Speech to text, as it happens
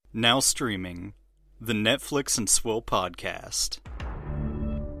Now streaming, the Netflix and Swill podcast.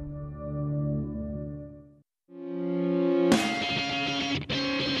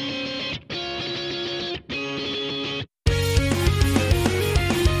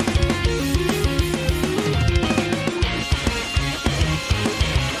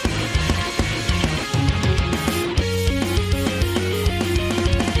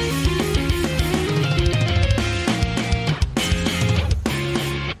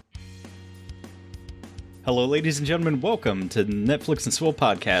 Hello, ladies and gentlemen. Welcome to the Netflix and Swill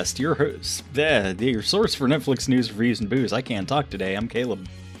podcast. Your host, your source for Netflix news, reviews, and booze. I can't talk today. I'm Caleb.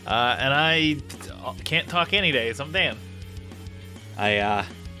 And I can't talk any days. I'm Dan. I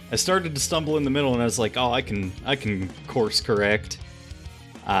started to stumble in the middle, and I was like, "Oh, I can course correct."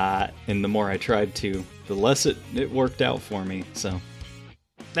 And the more I tried to, the less it worked out for me. So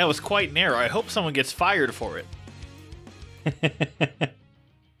that was quite narrow. I hope someone gets fired for it.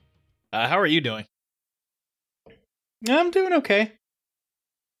 How are you doing? I'm doing okay.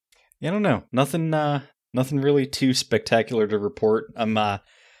 I don't know. Nothing really too spectacular to report. I'm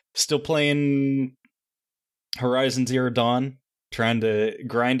still playing Horizon Zero Dawn, trying to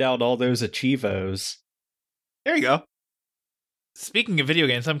grind out all those achievos. There you go. Speaking of video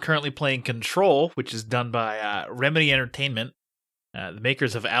games, I'm currently playing Control, which is done by Remedy Entertainment, the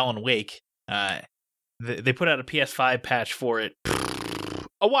makers of Alan Wake. They put out a PS5 patch for it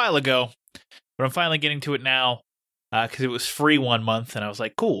a while ago, but I'm finally getting to it now. Because it was free 1 month, and I was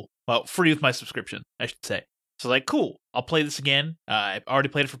like, cool. Well, free with my subscription, I should say. So like, cool, I'll play this again. I've already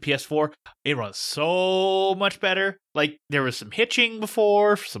played it for PS4. It runs so much better. Like, there was some hitching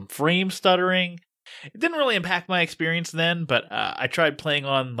before, some frame stuttering. It didn't really impact my experience then, but I tried playing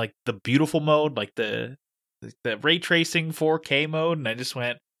on, like, the beautiful mode, like the ray tracing 4K mode, and I just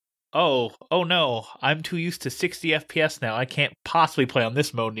went, oh no, I'm too used to 60 FPS now. I can't possibly play on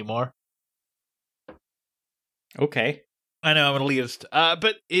this mode anymore. Okay. I know I'm an elitist,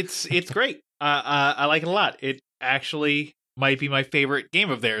 but it's great. I like it a lot. It actually might be my favorite game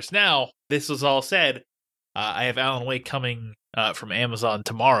of theirs. Now, this was all said, I have Alan Wake coming from Amazon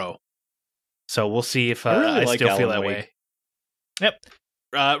tomorrow, so we'll see if I like still feel Alan that Wake. way.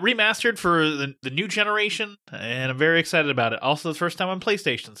 Yep, remastered for the new generation, and I'm very excited about it. Also, the first time on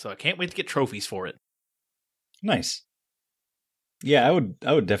PlayStation, so I can't wait to get trophies for it. Nice. Yeah, I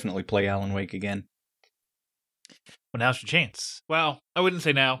would definitely play Alan Wake again. Well, now's your chance. Well, I wouldn't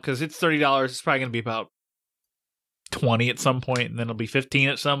say now, because it's $30. It's probably going to be about $20 at some point, and then it'll be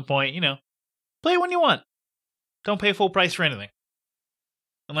 $15 at some point. You know, play it when you want. Don't pay full price for anything.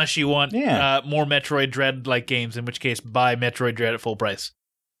 Unless you want more Metroid Dread-like games, in which case, buy Metroid Dread at full price.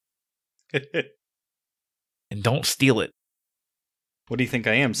 And don't steal it. What do you think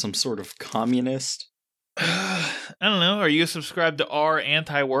I am, some sort of communist? I don't know. Are you subscribed to R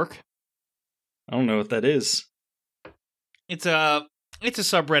Anti-Work? I don't know what that is. It's a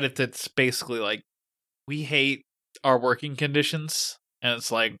subreddit that's basically like, we hate our working conditions, and it's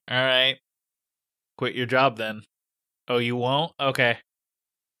like, all right, quit your job then. Oh, you won't? Okay.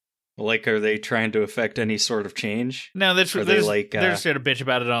 Like, are they trying to affect any sort of change? No, they're just here to bitch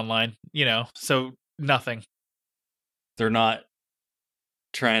about it online, you know, so nothing. They're not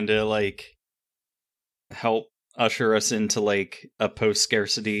trying to, like, help usher us into, like, a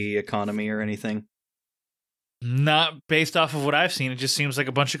post-scarcity economy or anything? Not based off of what I've seen. It just seems like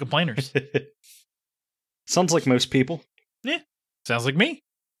a bunch of complainers. Sounds like most people. Yeah, sounds like me.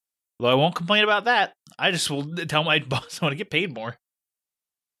 Though I won't complain about that. I just will tell my boss I want to get paid more.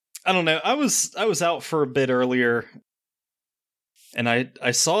 I don't know. I was out for a bit earlier, and I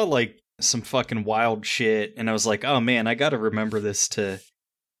saw, like, some fucking wild shit, and I was like, oh man, I gotta remember this to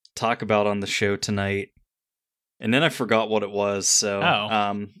talk about on the show tonight. And then I forgot what it was, so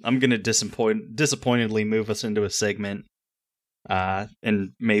I'm going to disappointedly move us into a segment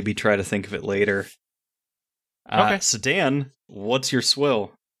and maybe try to think of it later. Okay. So Dan, what's your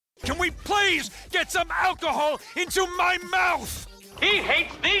swill? Can we please get some alcohol into my mouth? He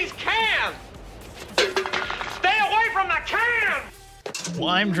hates these cans! Stay away from the can! Well,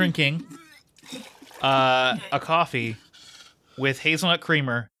 I'm drinking a coffee with hazelnut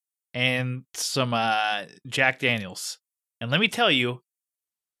creamer and some Jack Daniels. And let me tell you,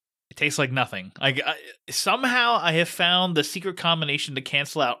 it tastes like nothing. Like somehow I have found the secret combination to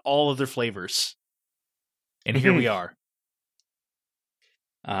cancel out all of their flavors. And here we are.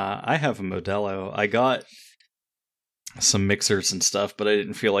 I have a Modelo. I got some mixers and stuff, but I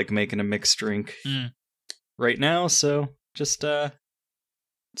didn't feel like making a mixed drink right now, so just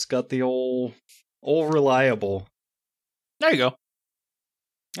it's got the old reliable. There you go.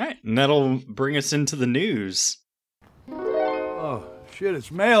 All right, and that'll bring us into the news. Oh, Shit,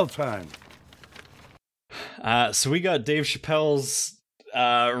 it's mail time. So we got Dave Chappelle's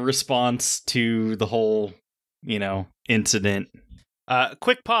response to the whole, incident.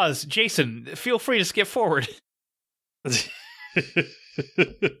 Quick pause. Jason, feel free to skip forward.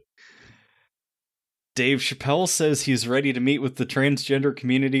 Dave Chappelle says he's ready to meet with the transgender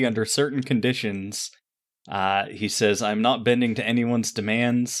community under certain conditions. He says, "I'm not bending to anyone's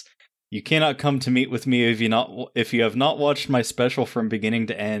demands. You cannot come to meet with me if you have not watched my special from beginning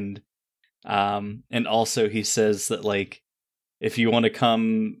to end." And also he says that, like, if you want to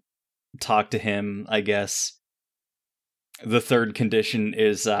come talk to him, I guess the third condition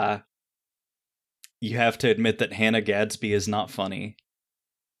is you have to admit that Hannah Gadsby is not funny.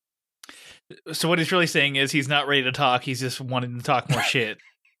 So what he's really saying is he's not ready to talk. He's just wanting to talk more shit.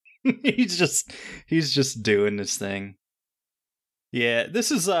 he's just doing this thing. Yeah,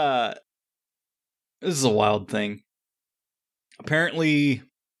 this is a wild thing. Apparently,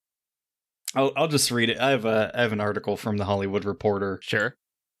 I'll just read it. I have an article from the Hollywood Reporter. Sure.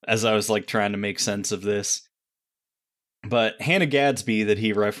 As I was like trying to make sense of this. But Hannah Gadsby that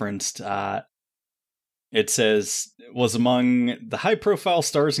he referenced, it says, was among the high-profile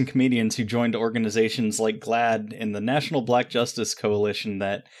stars and comedians who joined organizations like GLAAD in the National Black Justice Coalition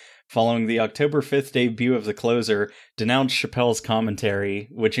that, following the October 5th debut of The Closer, denounced Chappelle's commentary,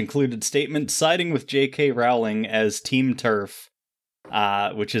 which included statements siding with J.K. Rowling as Team TERF,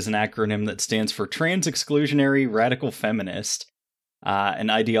 which is an acronym that stands for Trans Exclusionary Radical Feminist, an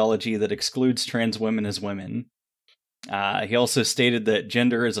ideology that excludes trans women as women. He also stated that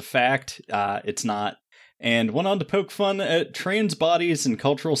gender is a fact, it's not, and went on to poke fun at trans bodies and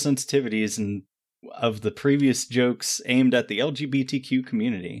cultural sensitivities and of the previous jokes aimed at the LGBTQ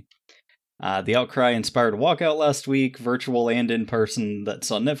community. The outcry inspired a walkout last week, virtual and in person, that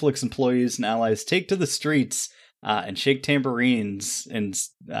saw Netflix employees and allies take to the streets and shake tambourines and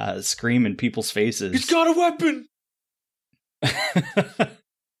scream in people's faces. He's got a weapon!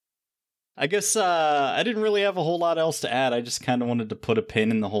 I guess I didn't really have a whole lot else to add. I just kind of wanted to put a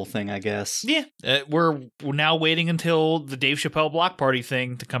pin in the whole thing, I guess. Yeah, we're now waiting until the Dave Chappelle block party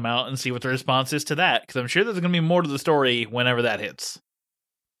thing to come out and see what the response is to that, because I'm sure there's going to be more to the story whenever that hits.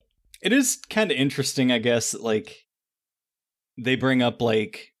 It is kind of interesting, I guess, like, they bring up,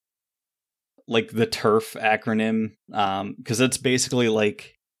 like the TERF acronym, because that's basically,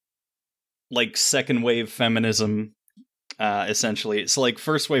 like second wave feminism. Essentially, so like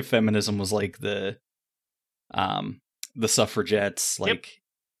first wave feminism was like the suffragettes, like yep.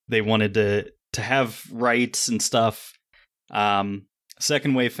 They wanted to have rights and stuff.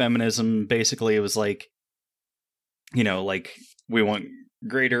 Second wave feminism, basically, it was like, like we want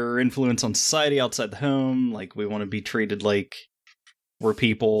greater influence on society outside the home. Like we want to be treated like we're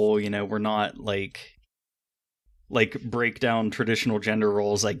people. We're not like break down traditional gender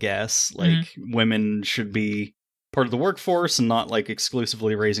roles. I guess like women should be part of the workforce and not like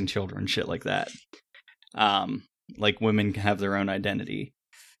exclusively raising children, shit like that. Like women can have their own identity.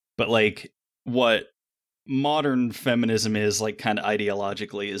 But like what modern feminism is, like, kind of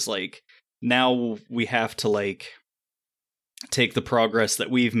ideologically, is like now we have to like take the progress that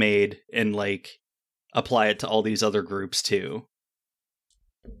we've made and like apply it to all these other groups too.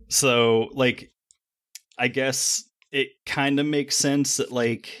 So like I guess it kind of makes sense that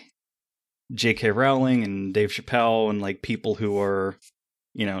like J.K. Rowling and Dave Chappelle and like people who are,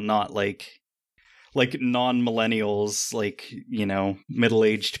 not like non-millennials, like,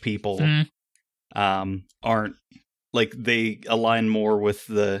 middle-aged people, aren't like, they align more with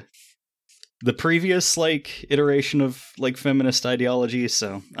the previous like iteration of like feminist ideology.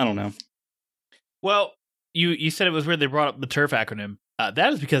 So I don't know. Well, you said it was weird they brought up the TERF acronym.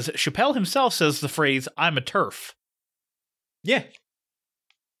 That is because Chappelle himself says the phrase "I'm a TERF." Yeah.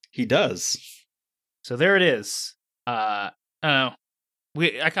 He does. So there it is. I don't know.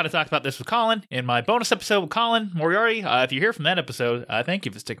 I kind of talked about this with Colin in my bonus episode with Colin Moriarty. If you hear from that episode, thank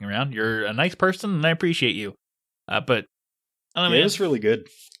you for sticking around. You're a nice person, and I appreciate you. But I don't know, it was really good.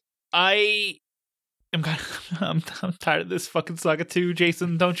 I'm tired of this fucking saga too,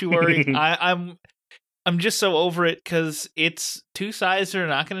 Jason. Don't you worry. I'm just so over it because it's two sides that are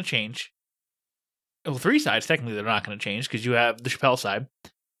not going to change. Well, three sides technically they're not going to change because you have the Chappelle side,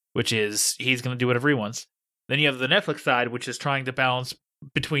 which is he's going to do whatever he wants. Then you have the Netflix side, which is trying to balance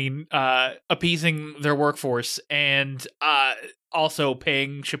between appeasing their workforce and also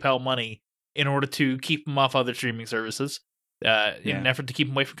paying Chappelle money in order to keep him off other streaming services in an effort to keep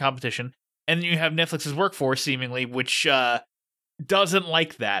him away from competition. And then you have Netflix's workforce, seemingly, which doesn't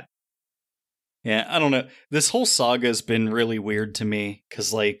like that. Yeah, I don't know. This whole saga has been really weird to me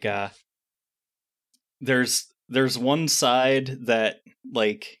because, like, there's there's one side that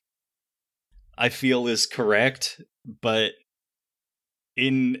like I feel is correct, but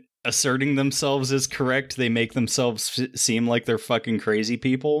in asserting themselves as correct, they make themselves seem like they're fucking crazy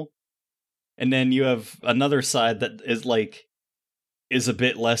people. And then you have another side that is a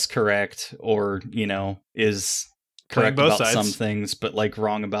bit less correct, or, you know, is correct both about sides. some things, but like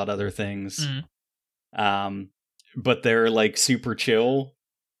wrong about other things. Mhm. But they're like super chill,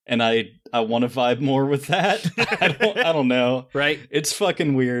 and I want to vibe more with that. I don't know. Right? It's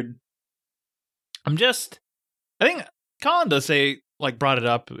fucking weird. I think Colin does say, like, brought it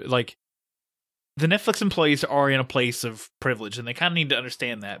up, like, the Netflix employees are in a place of privilege, and they kind of need to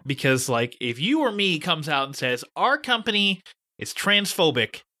understand that, because, like, if you or me comes out and says, our company is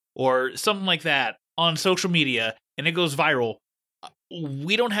transphobic, or something like that, on social media, and it goes viral,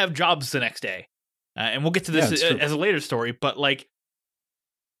 we don't have jobs the next day. And we'll get to this as a later story, but, like,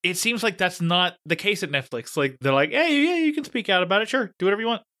 it seems like that's not the case at Netflix. Like, they're like, hey, yeah, you can speak out about it, sure, do whatever you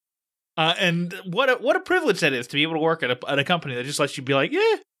want. And what a privilege that is to be able to work at a company that just lets you be like,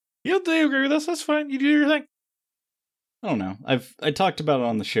 yeah, they agree with us, that's fine, you do your thing. I don't know. I talked about it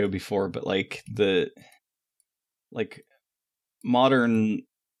on the show before, but like modern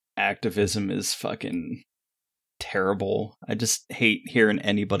activism is fucking terrible. I just hate hearing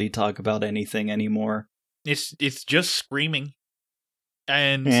anybody talk about anything anymore. It's just screaming.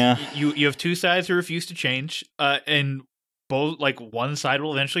 And you have two sides who refuse to change, and both, like, one side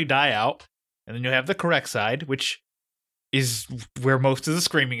will eventually die out, and then you have the correct side, which is where most of the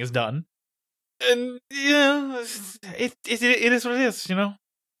screaming is done. And yeah, it is what it is, you know.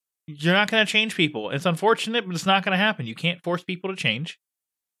 You're not going to change people. It's unfortunate, but it's not going to happen. You can't force people to change.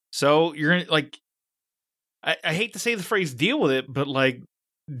 So you're going to, like, I hate to say the phrase deal with it, but, like,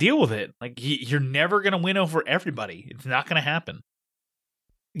 deal with it. Like, you're never going to win over everybody. It's not going to happen.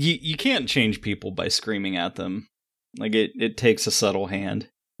 You can't change people by screaming at them. Like, it takes a subtle hand.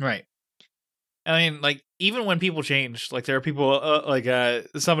 Right. I mean, like, even when people change, like, there are people,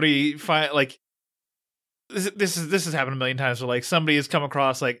 somebody find, like, this has happened a million times, where, like, somebody has come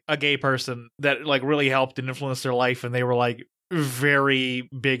across, like, a gay person that, like, really helped and influenced their life, and they were, like, very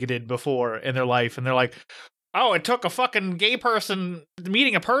bigoted before in their life, and they're like, oh, it took a fucking gay person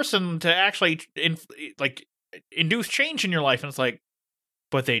meeting a person to actually induce change in your life. And it's like,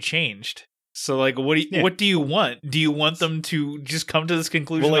 but they changed. So, like, what do you want? Do you want them to just come to this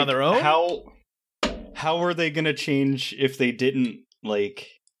conclusion on their own? How are they going to change if they didn't, like,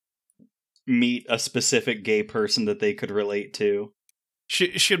 meet a specific gay person that they could relate to?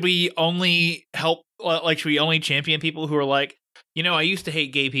 Should we only help, like, should we only champion people who are like, you know, I used to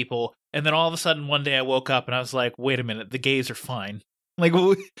hate gay people, and then all of a sudden one day I woke up and I was like, wait a minute, the gays are fine. Like,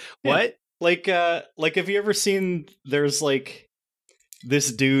 what? Yeah. Like, have you ever seen, there's, like,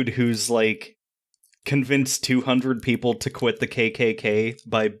 this dude who's, like, convinced 200 people to quit the KKK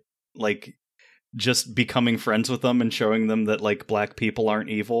by, like, just becoming friends with them and showing them that, like, black people aren't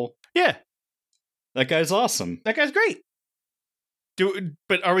evil? Yeah. That guy's awesome. That guy's great.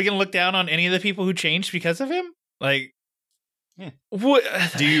 But are we going to look down on any of the people who changed because of him? Like, yeah. What?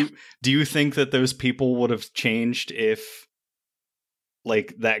 Do you think that those people would have changed if,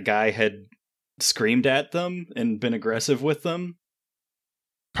 like, that guy had screamed at them and been aggressive with them?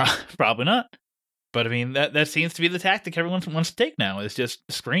 Probably not. But I mean, that seems to be the tactic everyone wants to take now, is just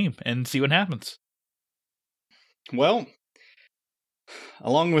scream and see what happens. Well,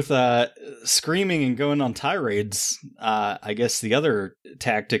 along with screaming and going on tirades, I guess the other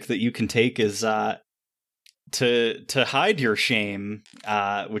tactic that you can take is to hide your shame,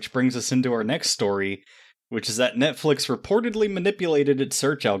 which brings us into our next story, which is that Netflix reportedly manipulated its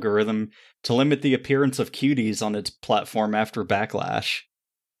search algorithm to limit the appearance of cuties on its platform after backlash.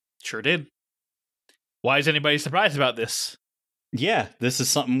 Sure did. Why is anybody surprised about this? Yeah, this is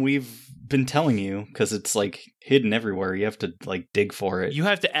something we've been telling you, because it's, like, hidden everywhere. You have to, like, dig for it. You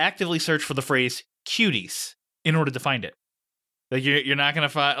have to actively search for the phrase cuties in order to find it. Like, you're not going to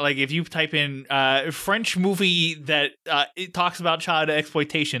find, like, if you type in French movie that it talks about child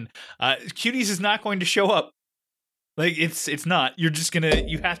exploitation, cuties is not going to show up. Like, it's not. You're just going to,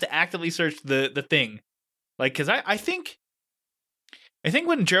 you have to actively search the thing. Like, because I think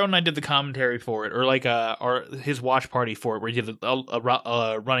when Gerald and I did the commentary for it, or like or his watch party for it, where he did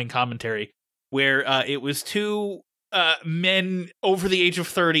a running commentary, where it was two men over the age of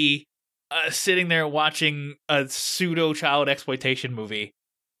 30 sitting there watching a pseudo child exploitation movie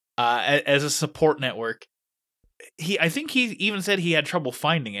as a support network. I think he even said he had trouble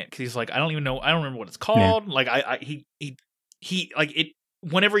finding it, because he's like, I don't remember what it's called. Yeah. Like he like it.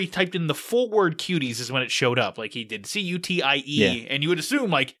 Whenever he typed in the full word cuties is when it showed up. Like, he did CUTIE, yeah. And you would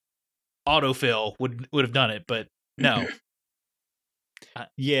assume, like, autofill would have done it, but no.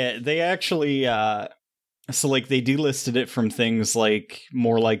 Yeah, they actually so like they delisted it from things like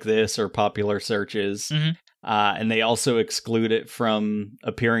More Like This or popular searches. Mhm. And they also exclude it from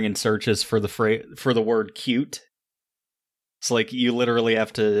appearing in searches for the word cute. So like you literally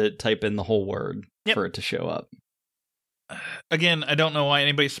have to type in the whole word for it to show up. Again, I don't know why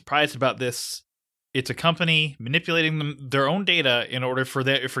anybody's surprised about this. It's a company manipulating their own data in order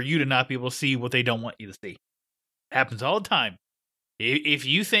for you to not be able to see what they don't want you to see. It happens all the time. If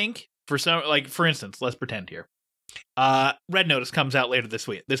you think for instance, let's pretend here. Red Notice comes out later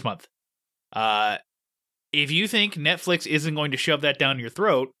this month. If you think Netflix isn't going to shove that down your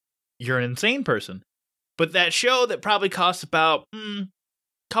throat, you're an insane person. But that show that probably costs about a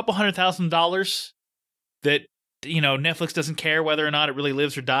couple $100,000 that, Netflix doesn't care whether or not it really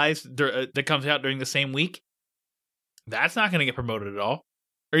lives or dies, that comes out during the same week, that's not going to get promoted at all.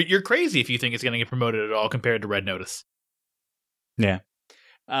 Or you're crazy if you think it's going to get promoted at all compared to Red Notice. Yeah.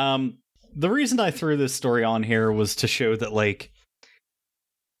 The reason I threw this story on here was to show that, like,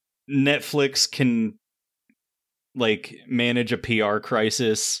 Netflix can, like, manage a PR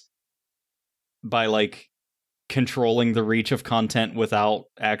crisis by, like, controlling the reach of content without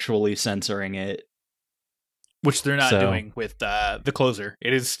actually censoring it. Which they're not doing with The Closer.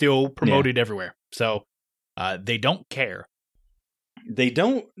 It is still promoted everywhere. So they don't care. They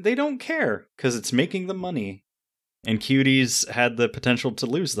don't care because it's making them money. And Cuties had the potential to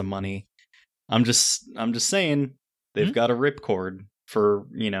lose the money. I'm just saying they've got a ripcord for,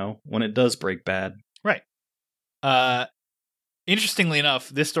 when it does break bad. Right. Interestingly enough,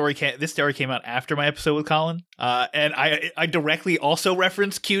 this story came out after my episode with Colin, and I directly also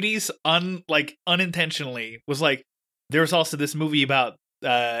referenced Cuties unintentionally. Was like, there was also this movie about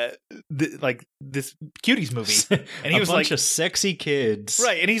this Cuties movie, and he was like, a bunch of sexy kids,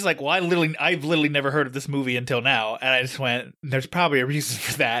 right? And he's like, well, I've literally never heard of this movie until now, and I just went, there's probably a reason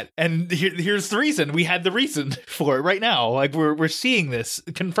for that, and here's the reason. We had the reason for it right now. Like we're seeing this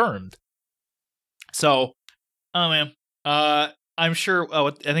confirmed. So, oh man. I'm sure. Oh,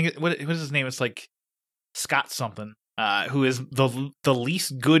 I think what is his name? It's like Scott something. Who is the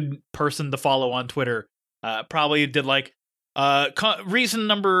least good person to follow on Twitter? Probably did like reason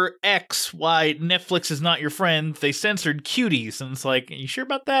number X why Netflix is not your friend. They censored Cuties, and it's like, are you sure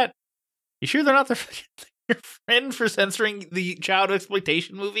about that? You sure they're not your friend for censoring the child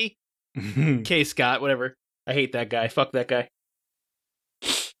exploitation movie? Okay, Scott. Whatever. I hate that guy. Fuck that guy.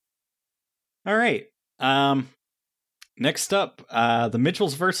 All right. Next up, The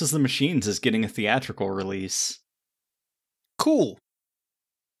Mitchells vs. the Machines is getting a theatrical release. Cool.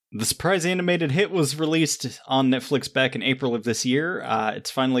 The surprise animated hit was released on Netflix back in April of this year.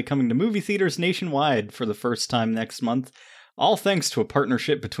 It's finally coming to movie theaters nationwide for the first time next month, all thanks to a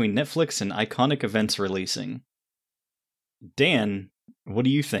partnership between Netflix and Iconic Events Releasing. Dan, what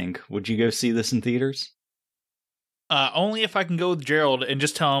do you think? Would you go see this in theaters? Only if I can go with Gerald and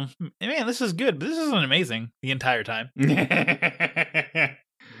just tell him, man, this is good, but this isn't amazing the entire time.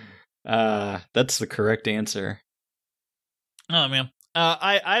 That's the correct answer. Oh, man.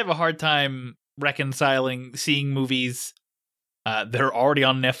 I have a hard time reconciling seeing movies that are already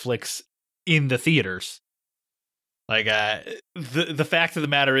on Netflix in the theaters. Like, the fact of the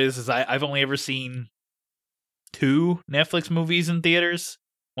matter is I've only ever seen 2 Netflix movies in theaters.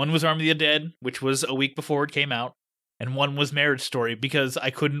 One was Army of the Dead, which was a week before it came out. And one was Marriage Story because I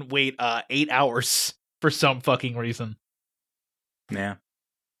couldn't wait 8 hours for some fucking reason. Yeah.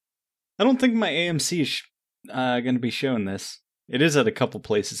 I don't think my AMC is going to be showing this. It is at a couple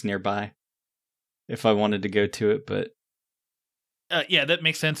places nearby if I wanted to go to it, but... yeah, that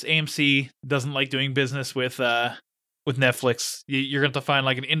makes sense. AMC doesn't like doing business with Netflix. You're going to have to find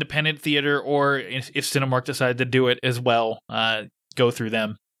like an independent theater, or if Cinemark decided to do it as well, go through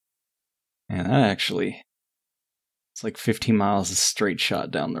them. Yeah, that actually... It's like 15 miles a straight shot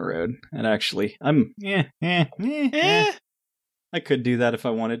down the road. And actually, I could do that if I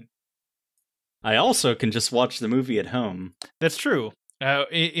wanted. I also can just watch the movie at home. That's true.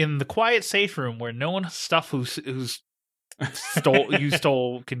 In the quiet safe room where no one's stuff who's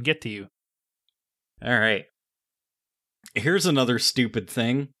stole can get to you. All right. Here's another stupid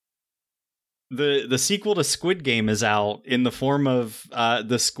thing. The sequel to Squid Game is out in the form of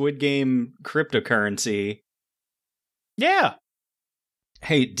the Squid Game cryptocurrency. Yeah.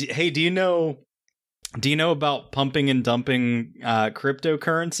 Hey, do you know about pumping and dumping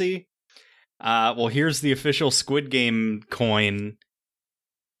cryptocurrency? Well, here's the official Squid Game coin.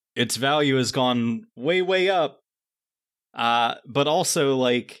 Its value has gone way, way up. But also,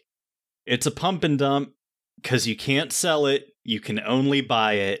 like, it's a pump and dump because you can't sell it You can only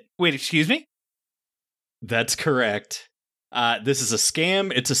buy it. Wait, excuse me? That's correct. This is a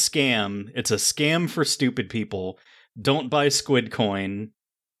scam. It's a scam. It's a scam for stupid people. Don't buy Squid Coin.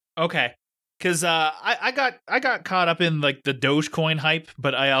 Okay. Because I got caught up in like the Dogecoin hype,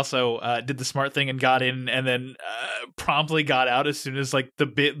 but I also did the smart thing and got in, and then promptly got out as soon as like the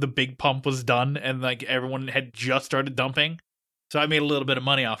big pump was done, and like everyone had just started dumping. So I made a little bit of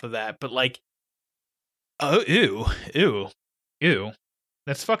money off of that. But like, oh, ew,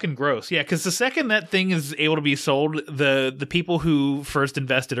 that's fucking gross. Yeah, because the second that thing is able to be sold, the people who first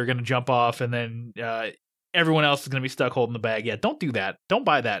invested are going to jump off, and then everyone else is going to be stuck holding the bag. Yeah, don't do that. Don't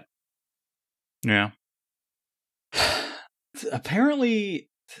buy that. Yeah. Apparently,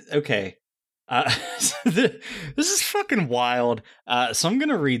 okay. This is fucking wild. So I'm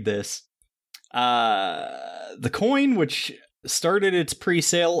gonna read this. The coin, which started its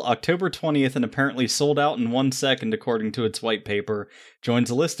pre-sale October 20th and apparently sold out in 1 second, according to its white paper, joins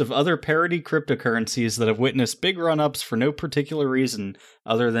a list of other parody cryptocurrencies that have witnessed big run-ups for no particular reason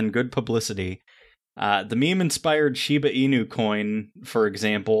other than good publicity. The meme-inspired Shiba Inu coin, for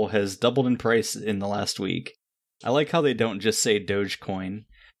example, has doubled in price in the last week. I like how they don't just say Dogecoin.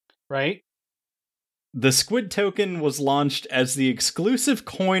 Right? The Squid token was launched as the exclusive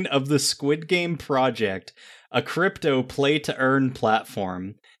coin of the Squid Game project, a crypto play-to-earn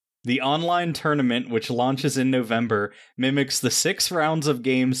platform. The online tournament, which launches in November, mimics the 6 rounds of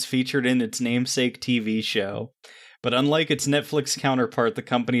games featured in its namesake TV show. But unlike its Netflix counterpart, the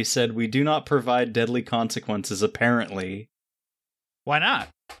company said, "We do not provide deadly consequences, apparently." Why not?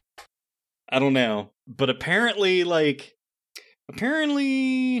 I don't know. But apparently,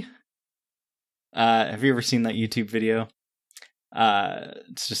 have you ever seen that YouTube video?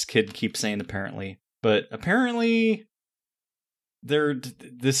 It's just kid keeps saying apparently. But apparently,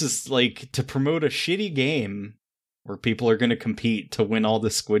 this is like to promote a shitty game where people are going to compete to win all the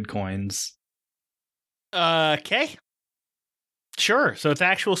Squid coins. Okay. Sure. So it's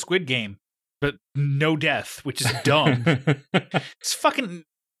actual Squid Game, but no death, which is dumb. It's fucking.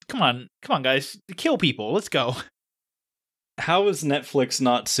 Come on, guys, kill people. Let's go. How is Netflix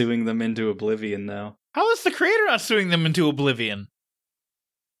not suing them into oblivion, though? How is the creator not suing them into oblivion?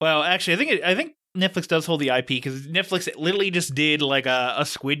 Well, actually, I think Netflix does hold the IP because Netflix literally just did like a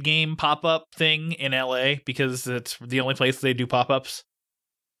Squid Game pop-up thing in LA because it's the only place they do pop-ups.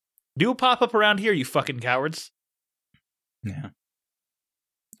 Do a pop-up around here, you fucking cowards. Yeah.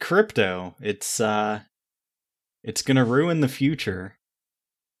 Crypto, it's gonna ruin the future.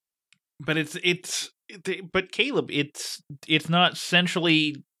 But but Caleb, it's not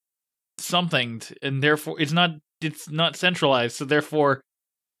centrally something, and therefore it's not centralized, so therefore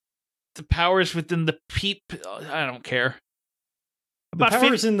the powers within the I don't care. The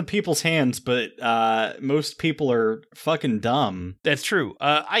power's in the people's hands, but most people are fucking dumb. That's true.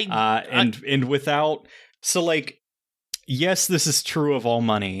 And without, so like, yes, this is true of all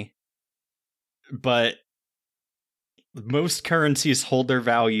money, but most currencies hold their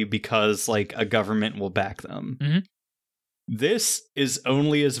value because like a government will back them. Mm-hmm. This is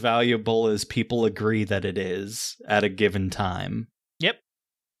only as valuable as people agree that it is at a given time. Yep.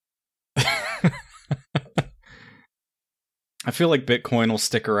 I feel like Bitcoin will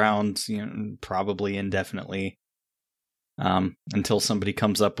stick around, probably indefinitely, until somebody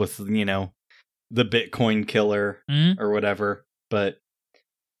comes up with, the Bitcoin killer or whatever. But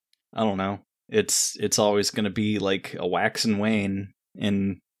I don't know. It's always going to be like a wax and wane,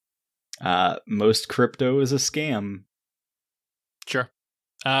 and most crypto is a scam. Sure.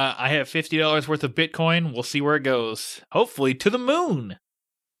 I have $50 worth of Bitcoin. We'll see where it goes. Hopefully to the moon.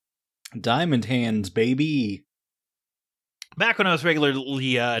 Diamond hands, baby. Back when I was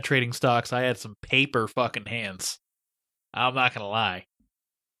regularly trading stocks, I had some paper fucking hands. I'm not gonna lie.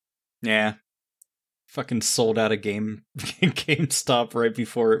 Yeah. Fucking sold out of GameStop right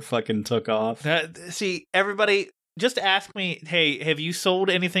before it fucking took off. See, everybody, just ask me, hey, have you sold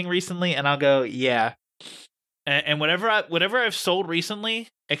anything recently? And I'll go, yeah. And whatever I've sold recently,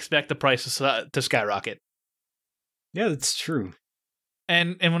 expect the price to skyrocket. Yeah, that's true.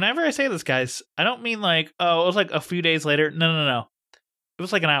 And whenever I say this, guys, I don't mean like, oh, it was like a few days later. No. It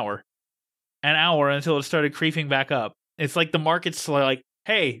was like an hour until it started creeping back up. It's like the market's like,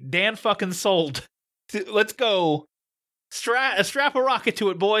 hey, Dan fucking sold. Let's go. Strap a rocket to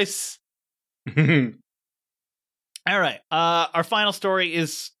it, boys. All right. Our final story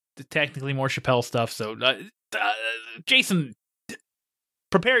is technically more Chappelle stuff. So, Jason,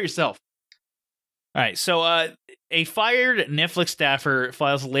 prepare yourself. All right. So, a fired Netflix staffer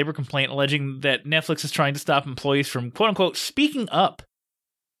files a labor complaint alleging that Netflix is trying to stop employees from, quote unquote, speaking up.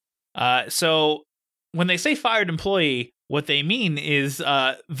 So when they say fired employee, What they mean is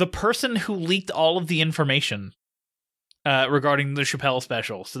the person who leaked all of the information regarding the Chappelle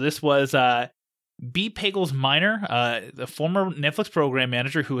special. So this was B. Pagels Minor, the former Netflix program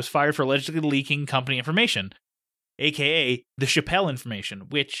manager who was fired for allegedly leaking company information, aka the Chappelle information,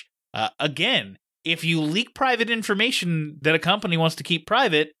 which, again, if you leak private information that a company wants to keep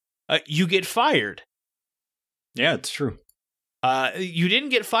private, you get fired. Yeah, it's true. You didn't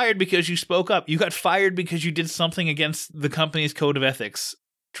get fired because you spoke up. You got fired because you did something against the company's code of ethics.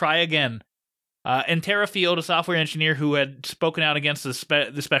 Try again. And Tara Field, a software engineer who had spoken out against the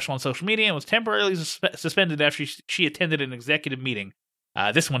special on social media and was temporarily suspended after she attended an executive meeting.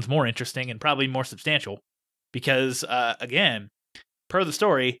 This one's more interesting and probably more substantial because, again, per the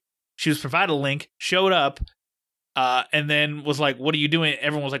story, she was provided a link, showed up, and then was like, "What are you doing?"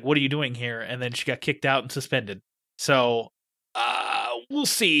 Everyone was like, "What are you doing here?" And then she got kicked out and suspended. So we'll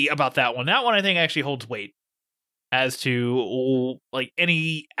see about that one. That one I think actually holds weight as to like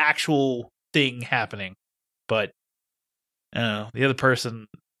any actual thing happening. But the other person,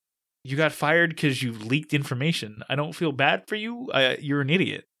 you got fired because you leaked information. I don't feel bad for you. You're an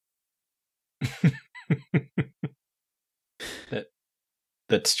idiot.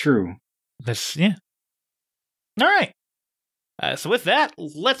 That's true. Yeah. All right. So with that,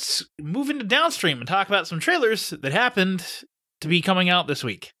 let's move into Downstream and talk about some trailers that happened to be coming out this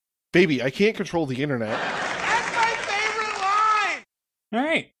week. Baby, I can't control the internet. That's my favorite line! All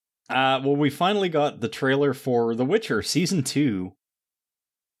right. Well, we finally got the trailer for The Witcher Season 2.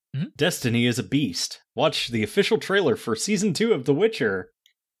 Mm-hmm. Destiny is a Beast. Watch the official trailer for Season 2 of The Witcher.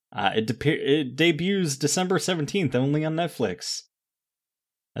 It debuts December 17th only on Netflix.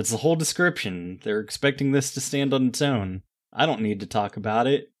 That's the whole description. They're expecting this to stand on its own. I don't need to talk about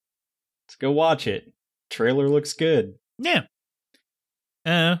it. Let's go watch it. Trailer looks good. Yeah.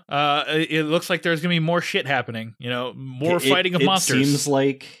 It looks like there's going to be more shit happening. You know, more fighting of monsters. It seems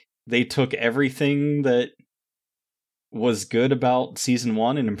like they took everything that was good about Season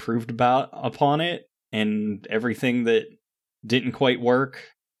 1 and improved upon it, and everything that didn't quite work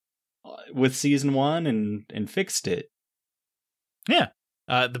with Season 1 and fixed it. Yeah.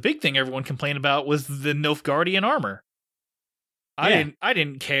 The big thing everyone complained about was the Nilfgaardian armor. I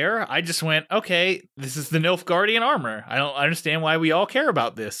didn't care. I just went, okay, this is the Nilfgaardian armor. I don't understand why we all care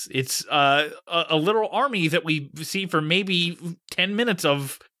about this. It's a little army that we see for maybe 10 minutes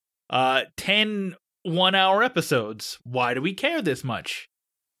of 10 one-hour episodes. Why do we care this much?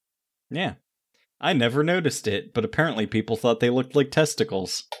 Yeah. I never noticed it, but apparently people thought they looked like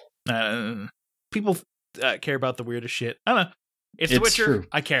testicles. People care about the weirdest shit. I don't know. It's The Witcher. True.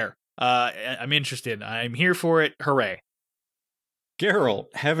 I care. I'm interested. I'm here for it. Hooray. Geralt,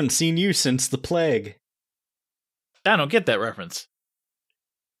 haven't seen you since the plague. I don't get that reference.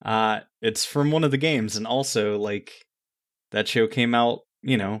 It's from one of the games, and also, like, that show came out,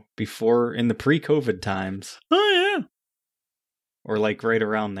 before, in the pre-COVID times. Oh, yeah. Or, like, right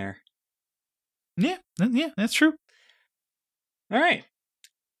around there. Yeah, that's true. Alright.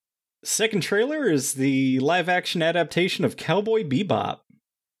 Second trailer is the live-action adaptation of Cowboy Bebop.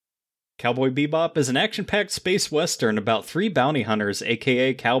 Cowboy Bebop is an action-packed space western about 3 bounty hunters,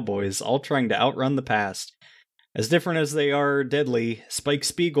 aka cowboys, all trying to outrun the past. As different as they are deadly, Spike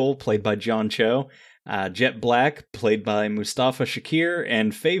Spiegel, played by John Cho, Jet Black, played by Mustafa Shakir,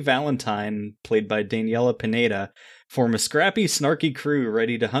 and Faye Valentine, played by Daniela Pineda, form a scrappy, snarky crew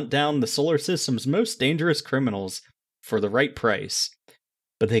ready to hunt down the solar system's most dangerous criminals for the right price.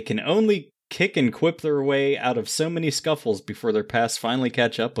 But they can only kick and quip their way out of so many scuffles before their past finally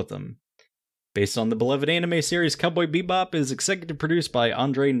catch up with them. Based on the beloved anime series, Cowboy Bebop is executive produced by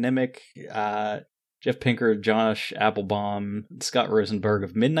Andre Nemec, Jeff Pinker, Josh Applebaum, Scott Rosenberg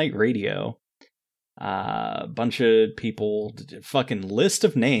of Midnight Radio. A bunch of people, fucking list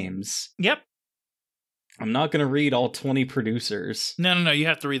of names. Yep. I'm not going to read all 20 producers. No, you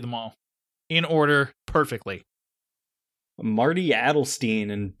have to read them all. In order, perfectly. Marty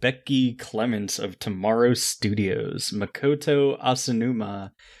Adelstein and Becky Clements of Tomorrow Studios, Makoto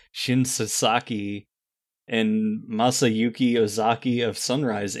Asanuma, Shin Sasaki, and Masayuki Ozaki of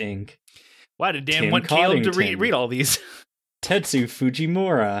Sunrise Inc. Why did Dan want Caleb to read all these? Tetsu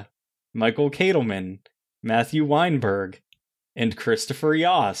Fujimura, Michael Katelman, Matthew Weinberg, and Christopher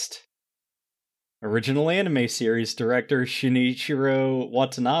Yost. Original anime series director Shinichiro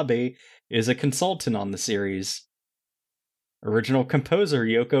Watanabe is a consultant on the series. Original composer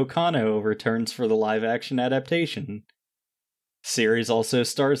Yoko Kanno returns for the live-action adaptation. Series also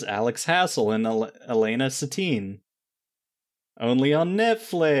stars Alex Hassel and Elena Satine. Only on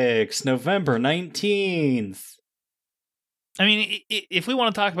Netflix, November 19th. I mean, if we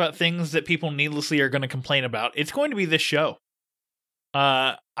want to talk about things that people needlessly are going to complain about, it's going to be this show.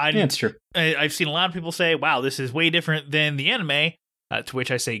 Yeah, it's true. I've seen a lot of people say, wow, this is way different than the anime, to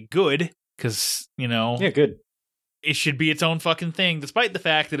which I say good, because, Yeah, good. it should be its own fucking thing, despite the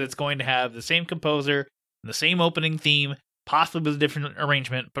fact that it's going to have the same composer, and the same opening theme, possibly with a different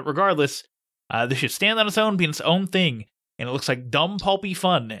arrangement, but regardless, this should stand on its own, be its own thing, and it looks like dumb, pulpy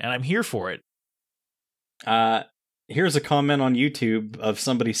fun, and I'm here for it. Here's a comment on YouTube of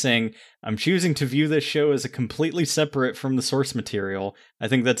somebody saying, I'm choosing to view this show as a completely separate from the source material. I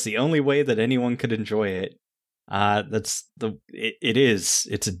think that's the only way that anyone could enjoy it. It is.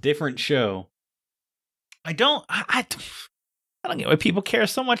 It's a different show. I don't get why people care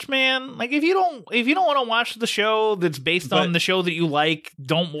so much, man. Like, if you don't want to watch the show that's based on the show that you like,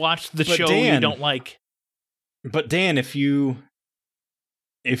 don't watch the show you don't like. But Dan, if you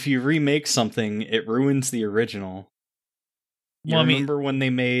remake something, it ruins the original. You remember when they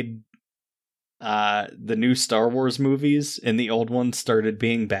made the new Star Wars movies and the old ones started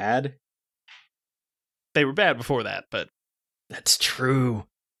being bad? They were bad before that, but... That's true.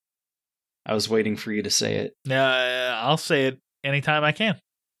 I was waiting for you to say it. I'll say it anytime I can.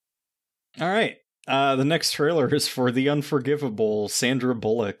 All right. The next trailer is for The Unforgivable, Sandra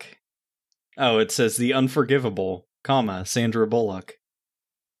Bullock. Oh, it says The Unforgivable, Sandra Bullock.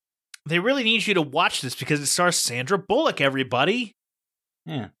 They really need you to watch this because it stars Sandra Bullock, everybody.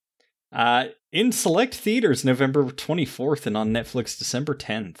 Yeah. In select theaters November 24th and on Netflix December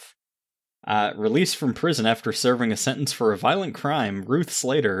 10th. Released from prison after serving a sentence for a violent crime, Ruth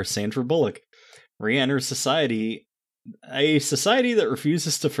Slater, Sandra Bullock, re-enters society, a society that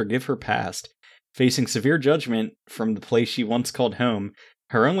refuses to forgive her past. Facing severe judgment from the place she once called home,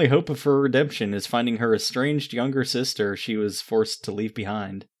 her only hope of her redemption is finding her estranged younger sister she was forced to leave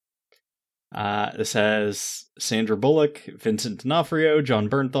behind. This has Sandra Bullock, Vincent D'Onofrio, John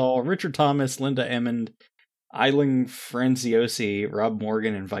Bernthal, Richard Thomas, Linda Emmond, Eiling Franziosi, Rob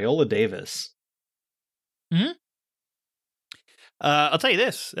Morgan, and Viola Davis. Hmm. I'll tell you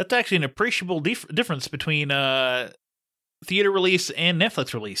this: that's actually an appreciable difference between theater release and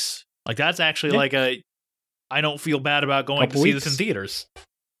Netflix release. Like, that's actually like I don't feel bad about going to see this in theaters.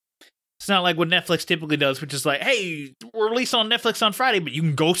 It's not like what Netflix typically does, which is like, hey, we're released on Netflix on Friday, but you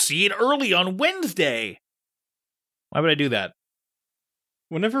can go see it early on Wednesday. Why would I do that?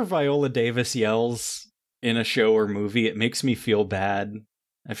 Whenever Viola Davis yells in a show or movie, it makes me feel bad.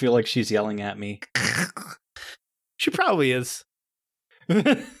 I feel like she's yelling at me. She probably is.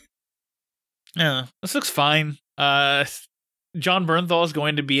 Yeah, this looks fine. John Bernthal is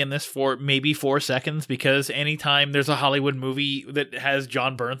going to be in this for maybe 4 seconds, because anytime there's a Hollywood movie that has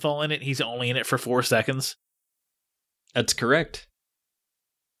John Bernthal in it, he's only in it for 4 seconds. That's correct.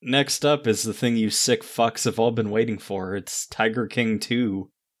 Next up is the thing you sick fucks have all been waiting for. It's Tiger King 2.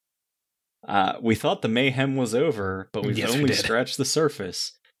 We thought the mayhem was over, but we've only scratched the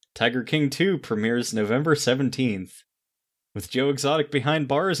surface. Tiger King 2 premieres November 17th. With Joe Exotic behind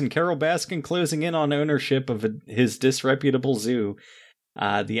bars and Carol Baskin closing in on ownership of his disreputable zoo,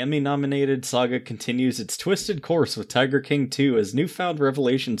 the Emmy-nominated saga continues its twisted course with Tiger King 2 as newfound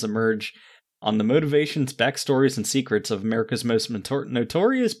revelations emerge on the motivations, backstories, and secrets of America's most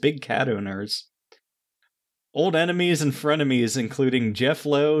notorious big cat owners. Old enemies and frenemies, including Jeff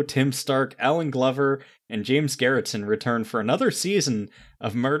Lowe, Tim Stark, Alan Glover, and James Garretson, return for another season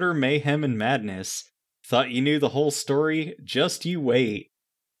of murder, mayhem, and madness. Thought you knew the whole story? Just you wait.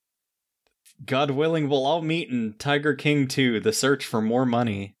 God willing, we'll all meet in Tiger King 2, The Search for More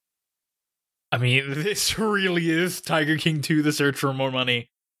Money. I mean, this really is Tiger King 2, The Search for More Money.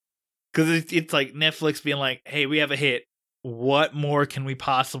 Because it's like Netflix being like, hey, we have a hit. What more can we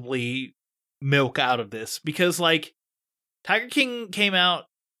possibly milk out of this? Because, like, Tiger King came out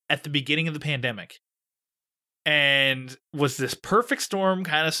at the beginning of the pandemic and was this perfect storm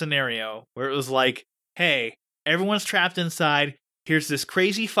kind of scenario where it was like, hey, everyone's trapped inside. Here's this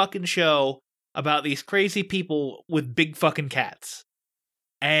crazy fucking show about these crazy people with big fucking cats.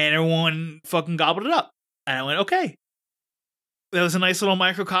 And everyone fucking gobbled it up. And I went, okay. That was a nice little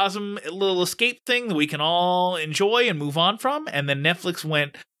microcosm, a little escape thing that we can all enjoy and move on from. And then Netflix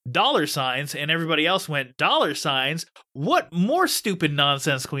went $signs and everybody else went $signs. What more stupid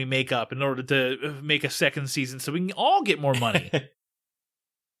nonsense can we make up in order to make a second season so we can all get more money?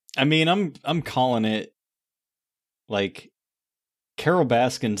 I mean, I'm calling it, like, Carol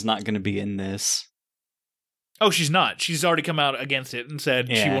Baskin's not going to be in this. Oh, she's not. She's already come out against it and said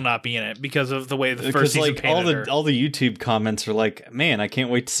she will not be in it because of the way the first season painted her. All the YouTube comments are like, man, I can't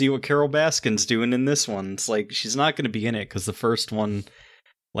wait to see what Carol Baskin's doing in this one. It's like, she's not going to be in it because the first one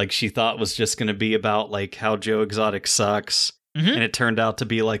like she thought was just going to be about like how Joe Exotic sucks, Mhm. and it turned out to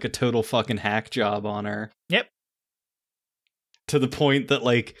be like a total fucking hack job on her. Yep. To the point that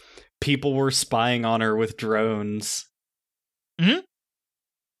like people were spying on her with drones.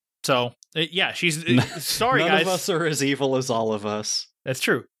 So, yeah, she's... sorry, None guys. of us are as evil as all of us. That's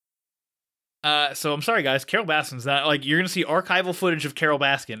true. So I'm sorry, guys. Carol Baskin's not... Like, you're going to see archival footage of Carol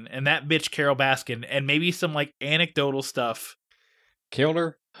Baskin, and that bitch Carol Baskin, and maybe some, like, anecdotal stuff. Killed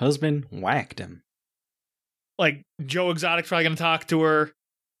her husband, whacked him. Like, Joe Exotic's probably going to talk to her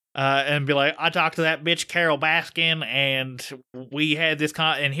and be like, I talked to that bitch Carol Baskin, and we had this...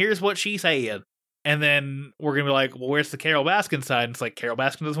 and here's what she said. And then we're going to be like, well, where's the Carol Baskin side? And it's like, Carol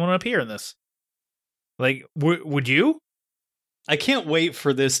Baskin doesn't want to appear in this. Like, would you? I can't wait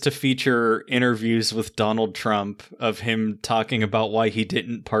for this to feature interviews with Donald Trump of him talking about why he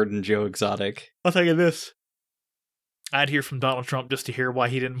didn't pardon Joe Exotic. I'll tell you this. I'd hear from Donald Trump just to hear why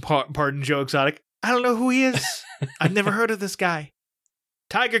he didn't pardon Joe Exotic. I don't know who he is. I've never heard of this guy.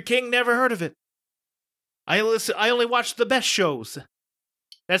 Tiger King, never heard of it. I only watch the best shows.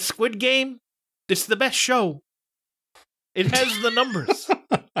 That Squid Game, it's the best show. It has the numbers.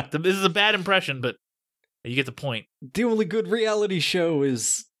 This is a bad impression, but you get the point. The only good reality show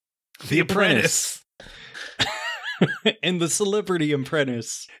is The Apprentice. And The Celebrity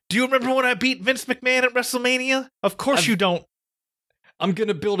Apprentice. Do you remember when I beat Vince McMahon at WrestleMania? Of course you don't. I'm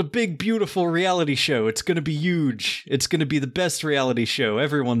gonna build a big, beautiful reality show. It's gonna be huge. It's gonna be the best reality show.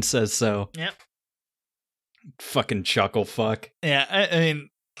 Everyone says so. Yep. Fucking chuckle fuck. Yeah, I mean,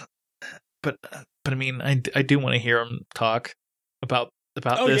 but I mean, I do want to hear him talk about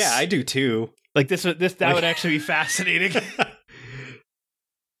Oh this. yeah, I do too. Like that would actually be fascinating.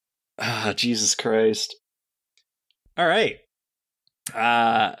 Jesus Christ. All right.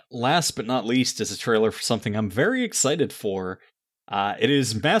 Last but not least is a trailer for something I'm very excited for. It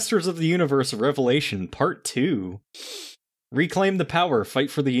is Masters of the Universe Revelation Part 2. Reclaim the Power, Fight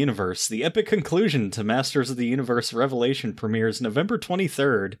for the Universe. The epic conclusion to Masters of the Universe Revelation premieres November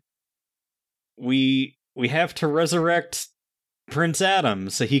 23rd. We have to resurrect Prince Adam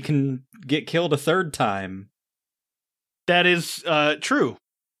so he can get killed a third time. That is true.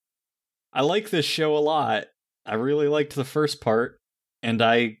 I like this show a lot. I really liked the first part, and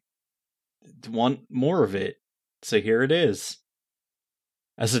I want more of it. So here it is.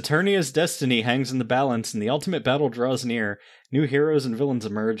 As Eternia's destiny hangs in the balance and the ultimate battle draws near, new heroes and villains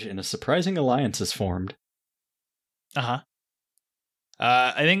emerge and a surprising alliance is formed.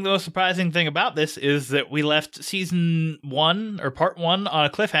 I think the most surprising thing about this is that we left season 1 or part 1 on a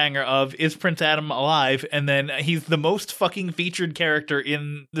cliffhanger of is Prince Adam alive, and then he's the most fucking featured character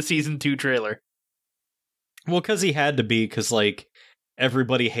in the season 2 trailer. Well, because he had to be, because like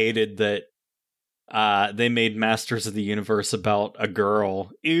everybody hated that they made Masters of the Universe about a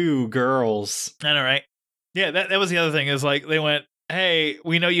girl. Ew, girls. I know, right? Yeah, that was the other thing, is like they went, hey,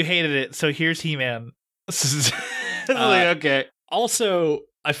 we know you hated it, so here's He-Man. Like, okay. Also,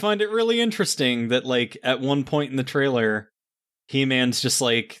 I find it really interesting that, like, at one point in the trailer, He-Man's just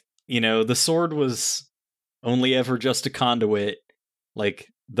like, you know, the sword was only ever just a conduit. Like,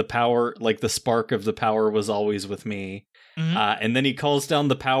 the power, like, the spark of the power was always with me. Mm-hmm. And then he calls down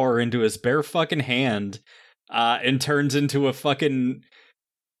the power into his bare fucking hand and turns into a fucking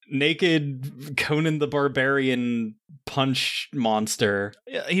naked Conan the Barbarian punch monster.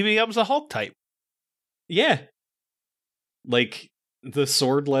 Yeah, he becomes a Hulk type. Yeah. Like, the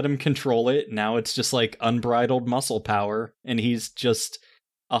sword let him control it. Now it's just like unbridled muscle power, and he's just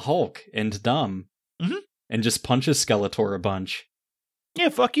a Hulk and dumb. Mm-hmm. And just punches Skeletor a bunch. Yeah,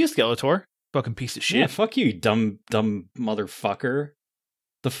 fuck you, Skeletor. Fucking piece of shit. Yeah, fuck you, dumb motherfucker.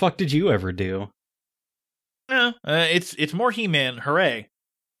 The fuck did you ever do? No, it's more He-Man. Hooray.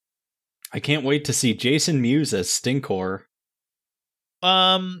 I can't wait to see Jason Mewes as Stinkor.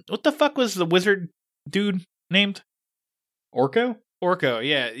 What the fuck was the wizard dude named? Orko? Orko,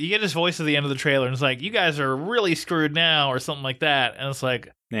 yeah. You get his voice at the end of the trailer, and it's like, you guys are really screwed now, or something like that. And it's like,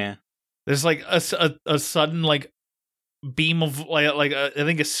 Yeah. there's like a sudden like beam of like I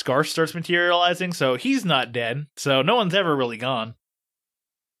think a scarf starts materializing, so he's not dead. So no one's ever really gone.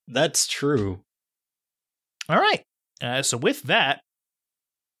 That's true. All right. So with that,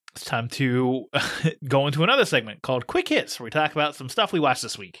 it's time to go into another segment called Quick Hits, where we talk about some stuff we watched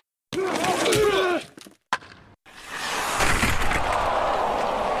this week.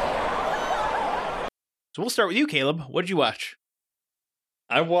 So we'll start with you, Caleb. What did you watch?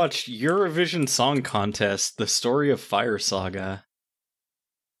 I watched Eurovision Song Contest, The Story of Fire Saga.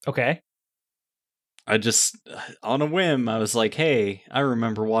 Okay. I just, on a whim, I was like, hey, I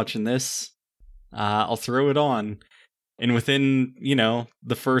remember watching this. I'll throw it on. And within,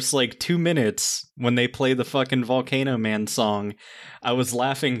 the first 2 minutes when they play the fucking Volcano Man song, I was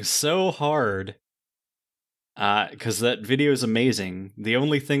laughing so hard. Because that video is amazing. The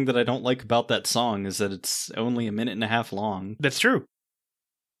only thing that I don't like about that song is that it's only a minute and a half long. That's true.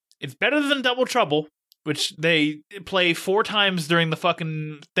 It's better than Double Trouble, which they play 4 times during the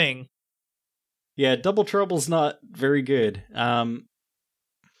fucking thing. Yeah, Double Trouble's not very good.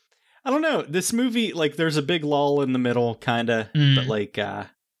 I don't know. This movie, there's a big lull in the middle, kinda, but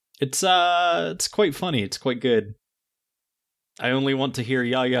it's quite funny. It's quite good. I only want to hear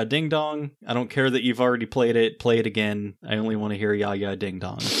Ya Ya Ding Dong. I don't care that you've already played it. Play it again. I only want to hear Ya Ya Ding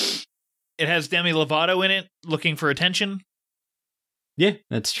Dong. It has Demi Lovato in it, looking for attention. Yeah,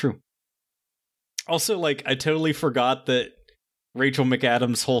 that's true. Also, I totally forgot that Rachel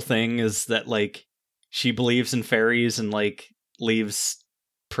McAdams' whole thing is that, she believes in fairies and, leaves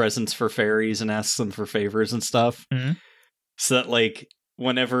presents for fairies and asks them for favors and stuff. Mm-hmm. So that,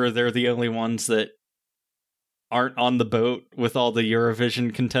 whenever they're the only ones that aren't on the boat with all the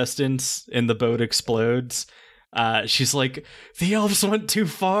Eurovision contestants and the boat explodes, she's like, the elves went too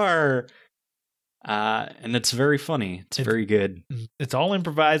far. And it's very funny. It's very good. It's all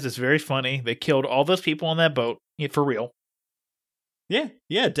improvised. It's very funny. They killed all those people on that boat. For real.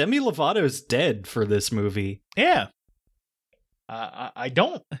 Yeah. Demi Lovato's dead for this movie. Yeah. I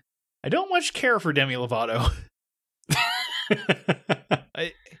don't much care for Demi Lovato.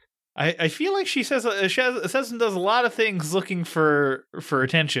 I feel like she says and does a lot of things looking for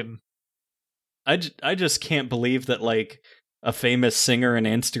attention. I just can't believe that a famous singer and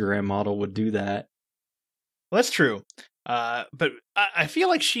Instagram model would do that. Well, that's true. But I feel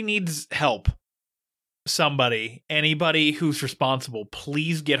like she needs help. Anybody who's responsible,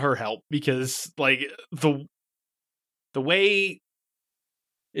 please get her help, because the way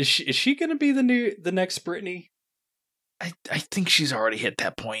is she going to be the next Britney? I think she's already hit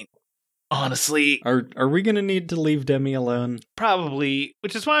that point. Honestly, are we going to need to leave Demi alone? Probably,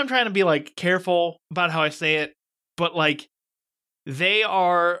 which is why I'm trying to be careful about how I say it. But they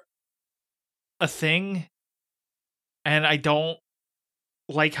are a thing, and I don't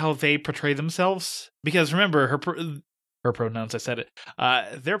like how they portray themselves, because remember her pronouns. I said it.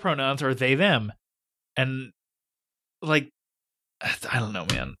 Their pronouns are they them, and I don't know,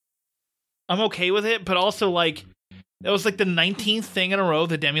 man. I'm okay with it, but also that was the 19th thing in a row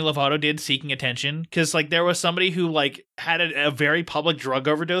that Demi Lovato did seeking attention, because there was somebody who had a very public drug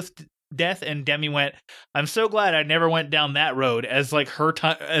overdose death, and Demi went, "I'm so glad I never went down that road," as her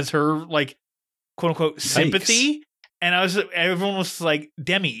quote unquote sympathy. Yikes. And everyone was like,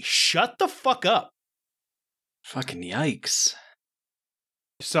 "Demi, shut the fuck up." Fucking yikes.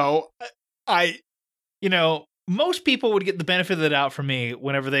 So most people would get the benefit of the doubt from me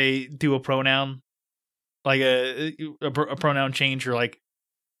whenever they do a pronoun, a pronoun change, or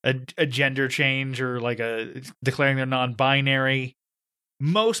a gender change, or a declaring they're non-binary.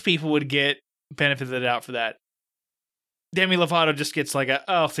 Most people would get benefit of the doubt for that. Demi Lovato just gets so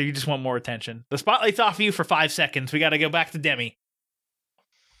you just want more attention. The spotlight's off you for 5 seconds. We got to go back to Demi.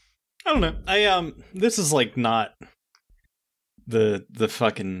 I don't know. This is not the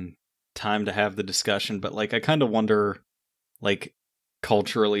fucking time to have the discussion, but I kind of wonder,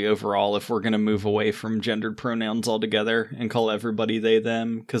 culturally overall, if we're going to move away from gendered pronouns altogether and call everybody they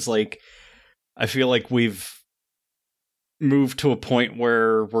them, because I feel like we've moved to a point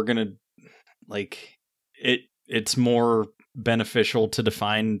where we're going to it's more beneficial to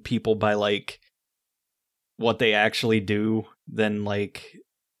define people by what they actually do than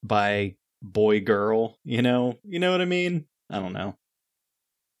by boy girl, you know what I mean? I don't know.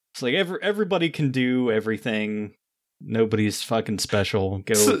 It's everybody can do everything. Nobody's fucking special.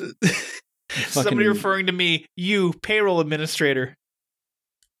 Go. Somebody referring to me, you payroll administrator.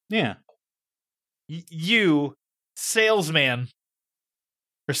 Yeah. You salesman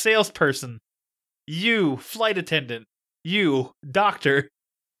or salesperson. You flight attendant. You doctor.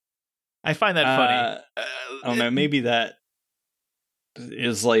 I find that funny. I don't know. Maybe that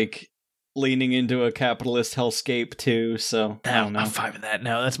is leaning into a capitalist hellscape too. So I don't know. I'm fine with that.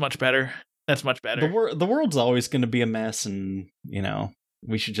 No, that's much better. That's much better. The world's always going to be a mess, and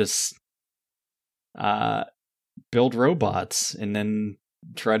we should just build robots and then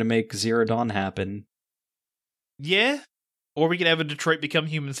try to make Zero Dawn happen. Yeah, or we could have a Detroit Become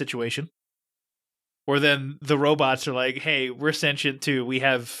Human situation, or then the robots are like, "Hey, we're sentient too. We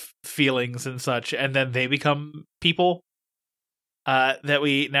have feelings and such," and then they become people that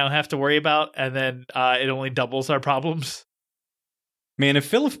we now have to worry about, and then it only doubles our problems. Man, if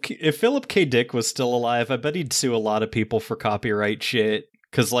Philip K. Dick was still alive, I bet he'd sue a lot of people for copyright shit.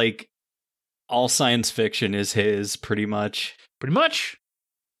 Because, all science fiction is his, pretty much. Pretty much.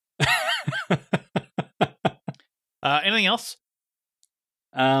 Anything else?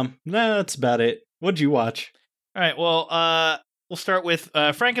 No, that's about it. What'd you watch? All right, well, we'll start with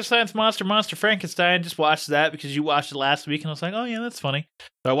Frankenstein's Monster Frankenstein. Just watched that because you watched it last week, and I was like, oh, yeah, that's funny.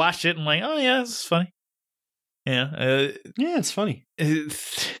 So I watched it, and I'm like, oh, yeah, this is funny. Yeah. Yeah, it's funny. In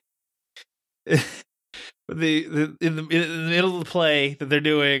the middle of the play that they're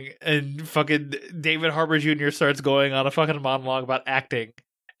doing, and fucking David Harbour Jr. starts going on a fucking monologue about acting.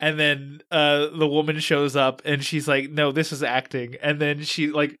 And then the woman shows up, and she's like, no, this is acting. And then she,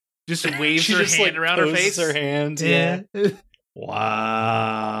 like, just waves her hand around her face. Her hands, yeah.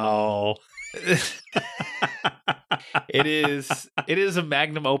 Wow. It is a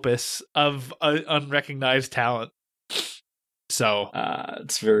magnum opus of unrecognized talent. So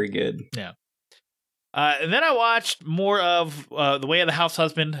it's very good. Yeah. And then I watched more of The Way of the House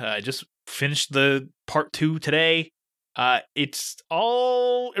Husband. I just finished the part 2 today. It's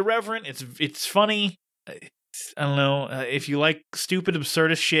all irreverent. It's funny. I don't know. If you like stupid,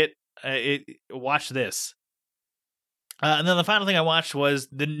 absurdist shit, watch this. And then the final thing I watched was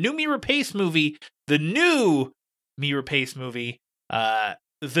the new Mira Pace movie. The new Mira Pace movie,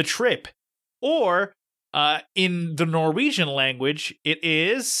 The Trip. Or, in the Norwegian language, it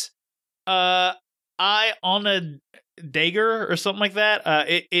is I on a dagger or something like that.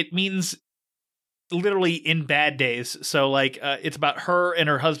 It means literally in bad days. So like it's about her and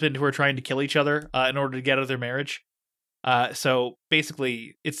her husband who are trying to kill each other in order to get out of their marriage. So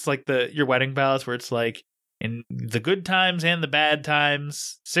basically it's like your wedding vows where it's like in the good times and the bad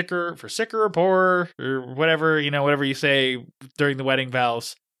times, sicker or poorer or whatever, whatever you say during the wedding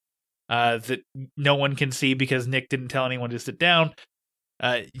vows that no one can see because Nick didn't tell anyone to sit down.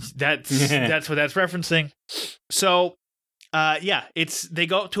 That's what that's referencing. So, they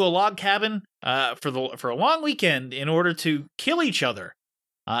go up to a log cabin for a long weekend in order to kill each other,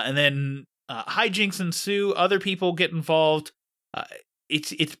 and then hijinks ensue. Other people get involved.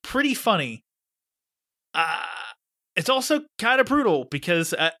 It's pretty funny. It's also kind of brutal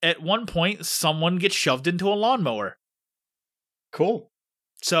because at one point someone gets shoved into a lawnmower. Cool.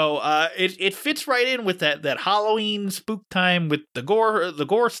 So it fits right in with that Halloween spook time with the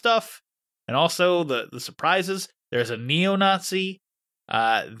gore stuff, and also the surprises. There's a neo-Nazi.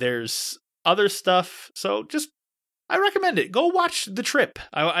 There's other stuff. So I recommend it. Go watch The Trip.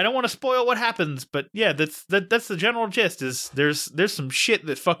 I don't want to spoil what happens, but yeah, that's the general gist. Is there's some shit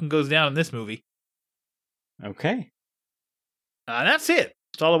that fucking goes down in this movie. Okay. That's it.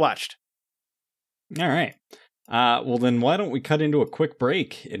 That's all I watched. All right. Well, then why don't we cut into a quick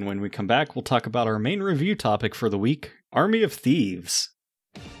break, and when we come back, we'll talk about our main review topic for the week, Army of Thieves.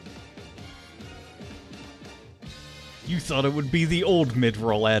 You thought it would be the old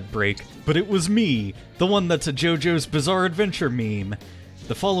mid-roll ad break, but it was me, the one that's a JoJo's Bizarre Adventure meme.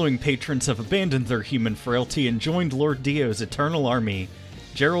 The following patrons have abandoned their human frailty and joined Lord Dio's Eternal Army.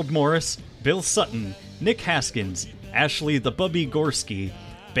 Gerald Morris, Bill Sutton, Nick Haskins, Ashley the Bubby Gorski,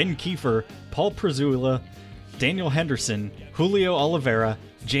 Ben Kiefer, Paul Prezula, Daniel Henderson, Julio Oliveira,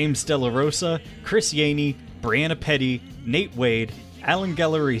 James De La Rosa, Chris Yaney, Brianna Petty, Nate Wade, Alan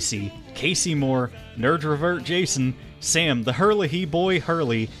Gallerisi, Casey Moore, Nerd Revert Jason, Sam the Hurley Boy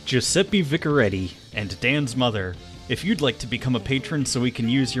Hurley, Giuseppe Vicaretti, and Dan's mother. If you'd like to become a patron so we can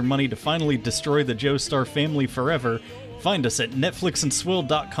use your money to finally destroy the Joestar family forever, find us at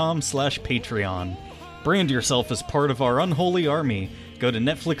netflixandswill.com/Patreon. Brand yourself as part of our unholy army. Go to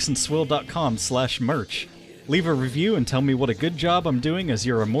netflixandswill.com/merch. Leave a review and tell me what a good job I'm doing as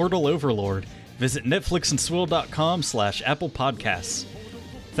your immortal overlord. Visit netflixandswill.com/Apple Podcasts.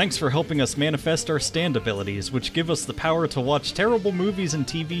 Thanks for helping us manifest our stand abilities, which give us the power to watch terrible movies and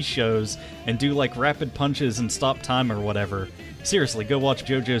TV shows and do like rapid punches and stop time or whatever. Seriously, go watch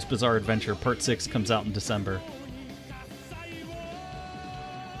JoJo's Bizarre Adventure. Part 6 comes out in December.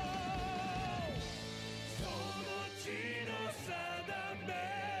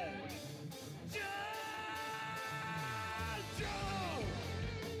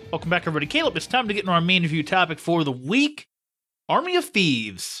 Welcome back, everybody. Caleb, it's time to get into our main review topic for the week, Army of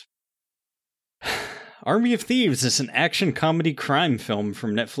Thieves. Army of Thieves is an action comedy crime film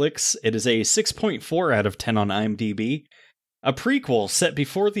from Netflix. It is a 6.4 out of 10 on IMDb. A prequel set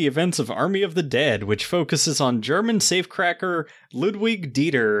before the events of Army of the Dead, which focuses on German safecracker Ludwig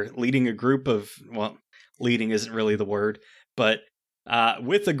Dieter leading a group of, well, leading isn't really the word, but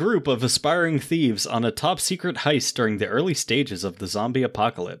with a group of aspiring thieves on a top-secret heist during the early stages of the zombie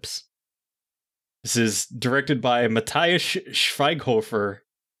apocalypse. This is directed by Matthias Schweighofer.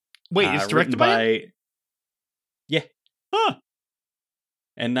 Wait, it's directed by him? Yeah. Huh.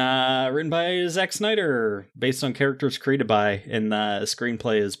 And written by Zack Snyder, based on characters created by, and the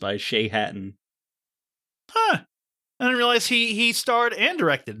screenplay is by Shay Hatton. Huh. I didn't realize he starred and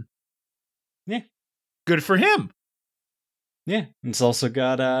directed. Yeah. Good for him. Yeah. It's also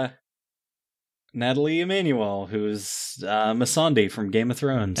got Natalie Emmanuel, who's Missandei from Game of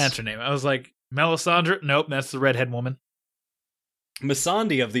Thrones. That's her name. I was like, Melisandre? Nope, that's the redhead woman.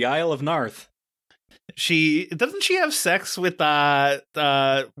 Missandei of the Isle of Narth. Doesn't she have sex with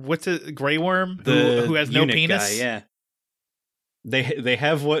what's it, Grey Worm, who has no penis? Guy, yeah. They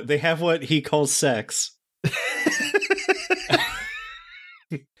have what he calls sex.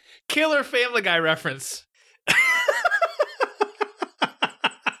 Killer Family Guy reference.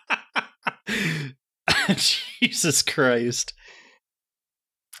 Jesus Christ.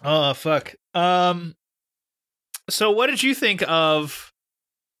 Oh fuck. So what did you think of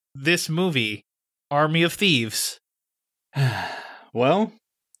this movie, Army of Thieves? Well,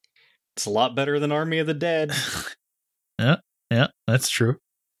 it's a lot better than Army of the Dead. Yeah, that's true.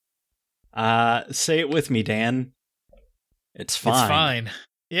 Say it with me, Dan. It's fine. It's fine.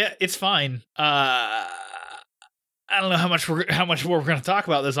 Yeah, it's fine. I don't know how much more we're going to talk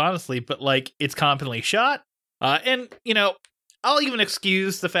about this, honestly, but like, it's competently shot. And you know, I'll even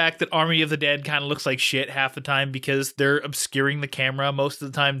excuse the fact that Army of the Dead kind of looks like shit half the time because they're obscuring the camera most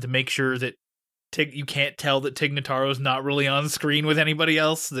of the time to make sure that you can't tell that Tig Notaro's not really on screen with anybody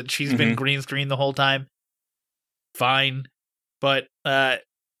else, that she's been green screen the whole time. Fine. But,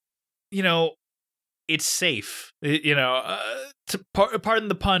 you know, it's safe. Pardon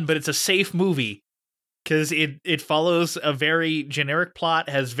the pun, but it's a safe movie because it follows a very generic plot,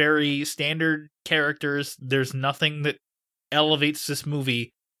 has very standard characters. There's nothing that elevates this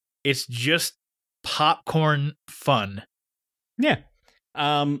movie. It's just popcorn fun. Yeah.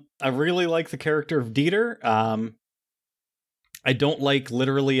 I really like the character of Dieter. I don't like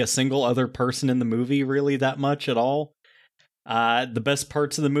literally a single other person in the movie really that much at all. The best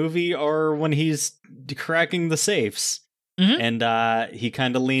parts of the movie are when he's cracking the safes, and he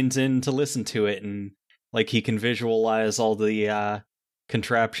kind of leans in to listen to it, and like he can visualize all the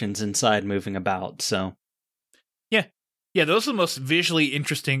contraptions inside moving about. So yeah, those are the most visually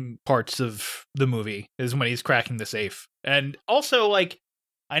interesting parts of the movie, is when he's cracking the safe. And also, like,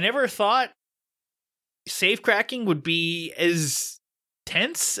 I never thought safe cracking would be as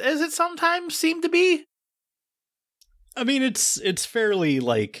tense as it sometimes seemed to be. I mean, it's fairly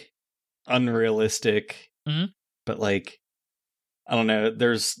like unrealistic, but like, I don't know.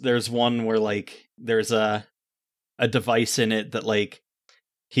 There's one where like there's a device in it that like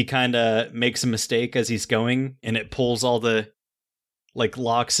he kind of makes a mistake as he's going, and it pulls all the like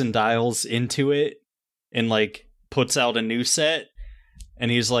locks and dials into it, and like puts out a new set. And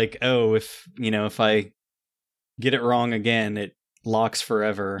he's like, "Oh, if I get it wrong again, it locks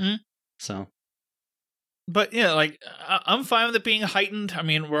forever." So. But yeah, like, I'm fine with it being heightened. I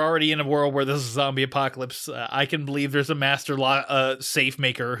mean, we're already in a world where this is a zombie apocalypse. I can believe there's a master safe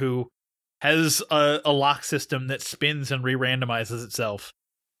maker who has a lock system that spins and re-randomizes itself.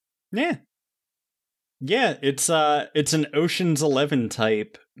 Yeah. Yeah, it's an Ocean's 11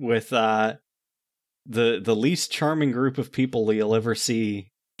 type with the least charming group of people you'll ever see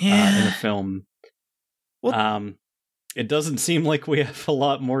in a film. Well, it doesn't seem like we have a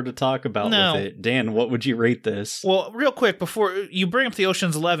lot more to talk about with it. Dan, what would you rate this? Well, real quick, before you bring up the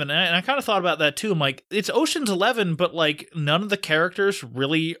Ocean's 11, and I kind of thought about that too. I'm like, it's Ocean's 11, but like none of the characters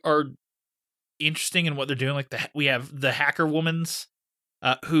really are interesting in what they're doing. Like we have the hacker woman's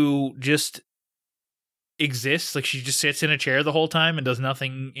who just exists. Like she just sits in a chair the whole time and does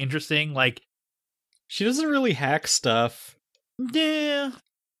nothing interesting. Like she doesn't really hack stuff. Yeah.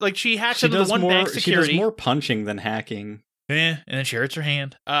 Like, she hacks into the one bank security. She does more punching than hacking. Yeah, and then she hurts her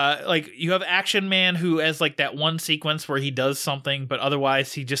hand. Like, you have Action Man, who has, like, that one sequence where he does something, but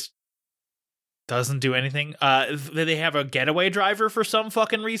otherwise he just doesn't do anything. They have a getaway driver for some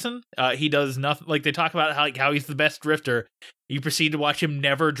fucking reason. He does nothing. Like, they talk about how he's the best drifter. You proceed to watch him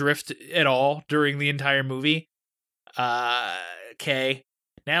never drift at all during the entire movie. Okay.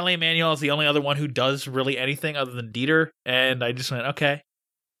 Natalie Emmanuel is the only other one who does really anything other than Dieter, and I just went, okay.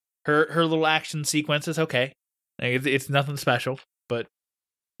 Her little action sequences, okay. Like, it's nothing special, but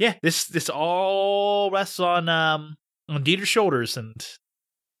yeah, this all rests on Dieter's shoulders. And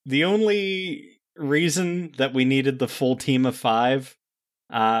the only reason that we needed the full team of 5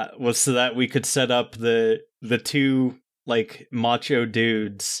 was so that we could set up the two like macho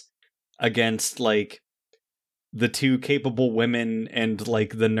dudes against like the 2 capable women and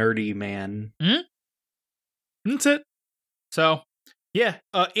like the nerdy man. That's it. So Yeah,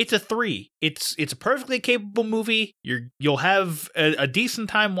 it's a 3. It's a perfectly capable movie. You'll have a decent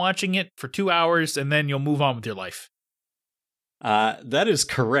time watching it for 2 hours, and then you'll move on with your life. That is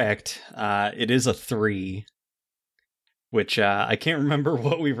correct. It is a 3, which I can't remember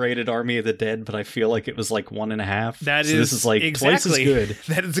what we rated Army of the Dead, but I feel like it was like 1.5. This is like twice as good.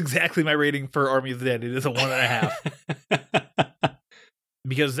 That is exactly my rating for Army of the Dead. It is a 1.5.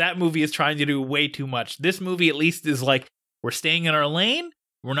 Because that movie is trying to do way too much. This movie at least is like, we're staying in our lane.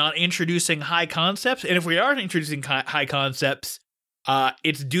 We're not introducing high concepts. And if we are introducing high concepts,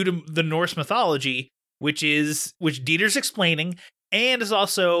 it's due to the Norse mythology, which Dieter's explaining, and is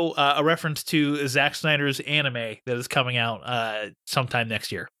also a reference to Zack Snyder's anime that is coming out sometime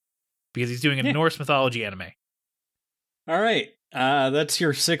next year. Because he's doing a Norse mythology anime. All right. That's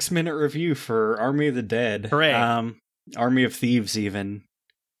your 6-minute review for Army of the Dead. Hooray. Army of Thieves, even.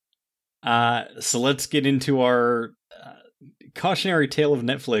 So let's get into our cautionary tale of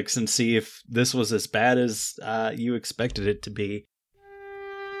Netflix and see if this was as bad as you expected it to be.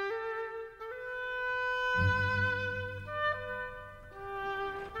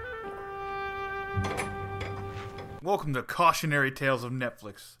 Welcome to Cautionary Tales of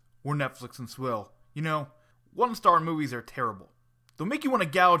Netflix. We're Netflix and Swill. You know, 1-star movies are terrible. They'll make you want to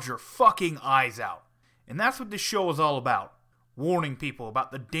gouge your fucking eyes out. And that's what this show is all about. Warning people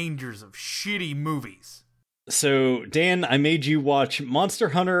about the dangers of shitty movies. So, Dan, I made you watch Monster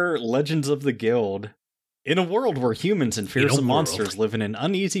Hunter Legends of the Guild. In a world where humans and fearsome monsters live in an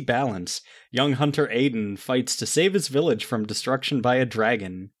uneasy balance, young hunter Aiden fights to save his village from destruction by a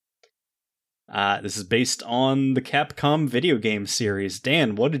dragon. This is based on the Capcom video game series.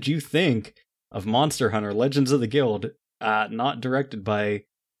 Dan, what did you think of Monster Hunter Legends of the Guild, not directed by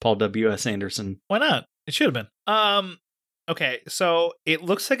Paul W.S. Anderson? Why not? It should have been. Okay, so it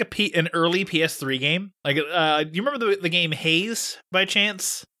looks like an early PS3 game. Like, do you remember the game Haze by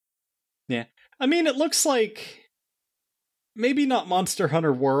chance? Yeah. I mean, it looks like maybe not Monster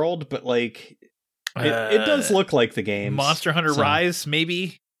Hunter World, but like it does look like the game. Monster Hunter Rise,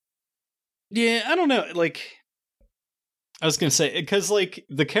 maybe? Yeah, I don't know. Like, I was going to say, because like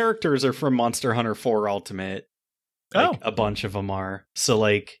the characters are from Monster Hunter 4 Ultimate. Like, a bunch of them are. So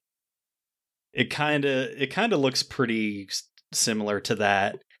like, it kind of looks pretty similar to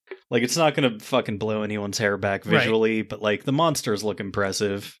that. Like, it's not going to fucking blow anyone's hair back visually, right, but like the monsters look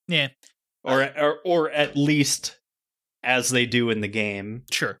impressive. Yeah. Or at least as they do in the game.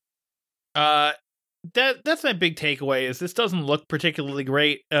 Sure. That's my big takeaway is this doesn't look particularly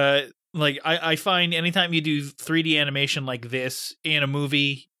great. Like I find anytime you do 3D animation like this in a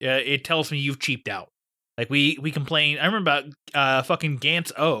movie, it tells me you've cheaped out. Like we complain. I remember about fucking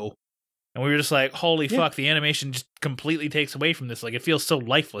Gantz O, and we were just like, holy fuck, the animation just completely takes away from this. Like, it feels so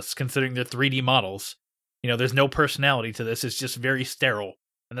lifeless considering they're 3D models. You know, there's no personality to this. It's just very sterile.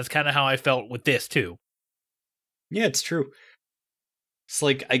 And that's kind of how I felt with this, too. Yeah, it's true. It's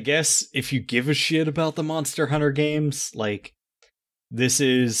like, I guess if you give a shit about the Monster Hunter games, like, this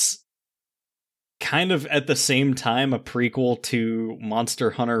is kind of at the same time a prequel to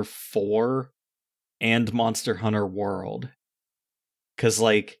Monster Hunter 4 and Monster Hunter World. Because,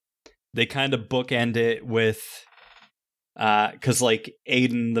 like, they kind of bookend it with, because like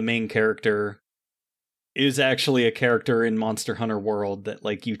Aiden, the main character, is actually a character in Monster Hunter World that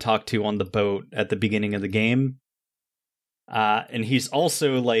like you talk to on the boat at the beginning of the game. And he's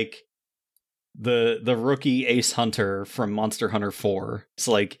also like the rookie ace hunter from Monster Hunter 4.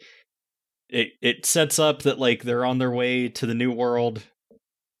 So like it sets up that like they're on their way to the new world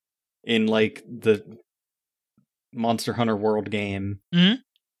in like the Monster Hunter World game. Mm-hmm.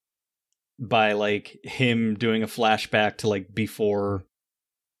 By like him doing a flashback to like before,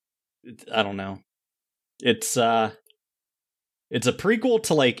 I don't know. It's a prequel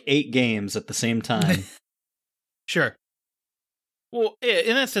to like 8 games at the same time. Sure. Well,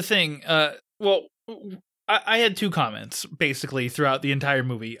 and that's the thing. Well, I had 2 comments basically throughout the entire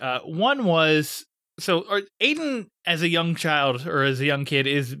movie. One was, so Aiden as a young child or as a young kid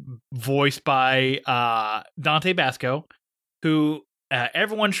is voiced by Dante Basco, who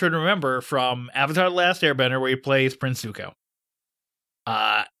everyone should remember from Avatar: The Last Airbender, where he plays Prince Zuko.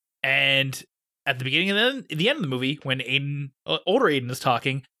 And at the beginning and the end of the movie, when older Aiden is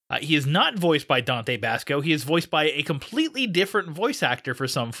talking, he is not voiced by Dante Basco. He is voiced by a completely different voice actor for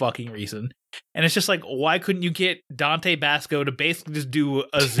some fucking reason. And it's just like, why couldn't you get Dante Basco to basically just do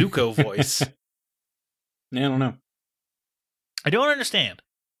a Zuko voice? I don't know. I don't understand.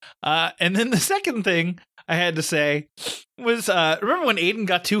 And then the second thing I had to say was remember when Aiden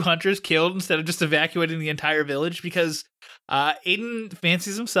got 2 hunters killed instead of just evacuating the entire village? Because Aiden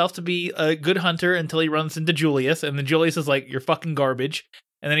fancies himself to be a good hunter until he runs into Julius, and then Julius is like, "You're fucking garbage."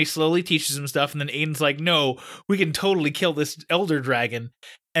 And then he slowly teaches him stuff, and then Aiden's like, "No, we can totally kill this elder dragon."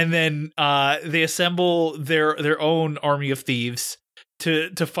 And then they assemble their own army of thieves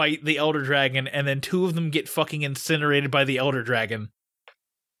to fight the elder dragon, and then 2 of them get fucking incinerated by the elder dragon.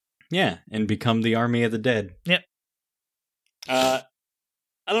 Yeah, and become the army of the dead. Yep. I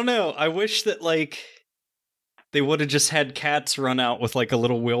don't know. I wish that, like, they would have just had cats run out with, like, a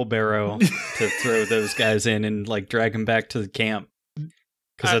little wheelbarrow to throw those guys in and, like, drag them back to the camp.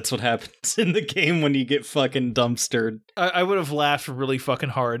 Because that's what happens in the game when you get fucking dumpstered. I would have laughed really fucking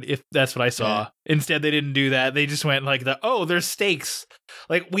hard if that's what I saw. Yeah. Instead, they didn't do that. They just went like, there's stakes.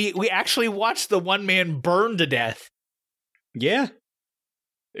 Like, we actually watched the one man burn to death. Yeah.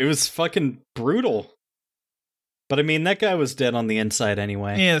 It was fucking brutal. But I mean, that guy was dead on the inside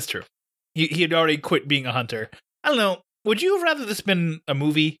anyway. Yeah, that's true. He had already quit being a hunter. I don't know. Would you have rather this been a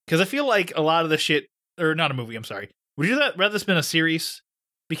movie? Because I feel like a lot of the shit, or not a movie, I'm sorry. Would you rather this been a series?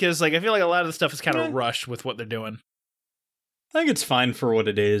 Because, like, I feel like a lot of the stuff is kind of rushed with what they're doing. I think it's fine for what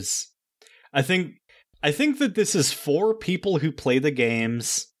it is. I think that this is for people who play the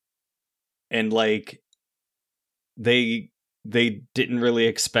games and, like, they didn't really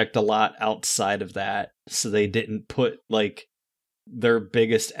expect a lot outside of that, so they didn't put, like, their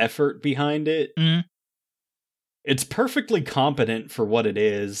biggest effort behind it. Mm-hmm. It's perfectly competent for what it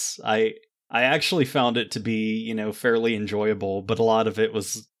is. I actually found it to be, fairly enjoyable, but a lot of it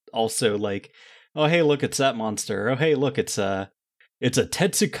was also like, oh, hey, look, it's that monster. Oh, hey, look, it's a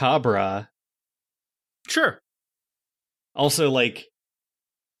Tetsukabra. Sure. Also, like,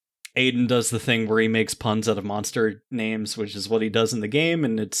 Aiden does the thing where he makes puns out of monster names, which is what he does in the game,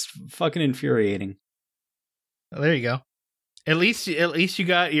 and it's fucking infuriating. Well, there you go. At least you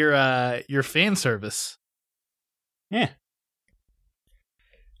got your fan service. Yeah.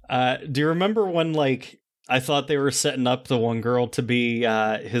 Do you remember when, like, I thought they were setting up the one girl to be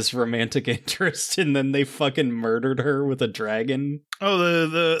his romantic interest, and then they fucking murdered her with a dragon? Oh,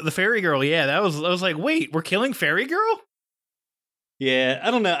 the fairy girl. Yeah, I was like, wait, we're killing fairy girl? Yeah, I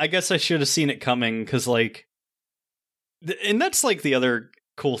don't know. I guess I should have seen it coming, because, like, and that's, like, the other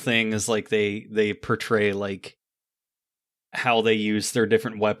cool thing is, like, they portray, like, how they use their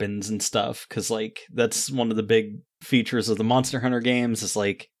different weapons and stuff, because, like, that's one of the big features of the Monster Hunter games is,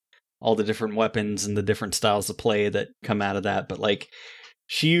 like, all the different weapons and the different styles of play that come out of that. But, like,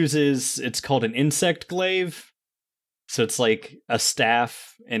 she uses, it's called an insect glaive. So it's like a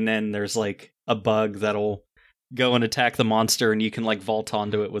staff, and then there's, like, a bug that'll go and attack the monster, and you can, like, vault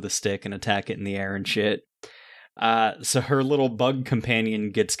onto it with a stick and attack it in the air and shit. So her little bug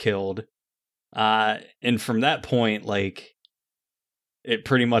companion gets killed. And from that point, like, it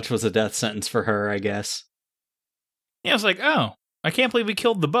pretty much was a death sentence for her, I guess. Yeah, I was like, oh, I can't believe we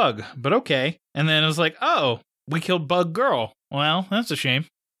killed the bug, but okay. And then it was like, oh, we killed Bug Girl. Well, that's a shame.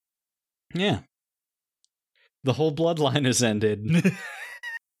 Yeah. The whole bloodline is ended.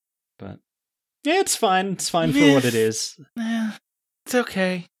 But, yeah, it's fine. It's fine for what it is. Yeah, it's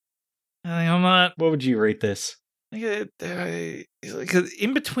okay. I'm not... What would you rate this? In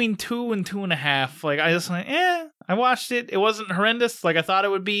between 2 and 2.5, like, I just like, I watched it. It wasn't horrendous like I thought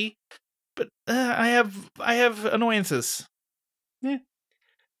it would be, but I have annoyances. Yeah,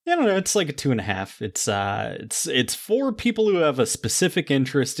 I don't know. It's like a 2.5. It's for people who have a specific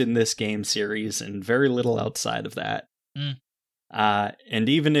interest in this game series and very little outside of that. And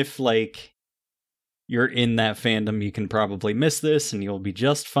even if, like, you're in that fandom, you can probably miss this and you'll be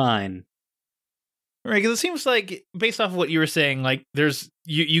just fine. Right, because it seems like, based off of what you were saying, like, there's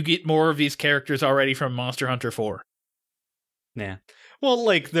you get more of these characters already from Monster Hunter 4. Yeah. Well,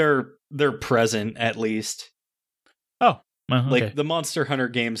 like, they're present, at least. Oh, well, okay. Like, the Monster Hunter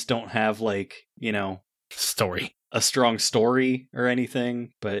games don't have, like, story. A strong story or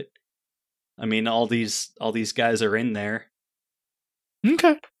anything, but, I mean, all these guys are in there.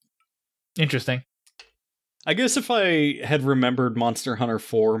 Okay. Interesting. I guess if I had remembered Monster Hunter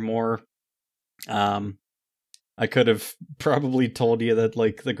 4 more, I could have probably told you that,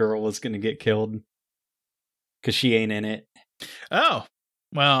 like, the girl was going to get killed because she ain't in it. Oh,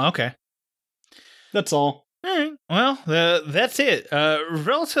 well, okay. That's all. All right. Well, that's it.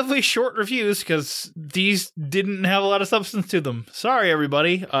 Relatively short reviews because these didn't have a lot of substance to them. Sorry,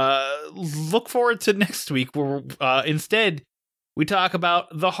 everybody. Look forward to next week where instead we talk about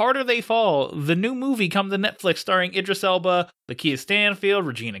The Harder They Fall, the new movie come to Netflix starring Idris Elba, Lakeith Stanfield,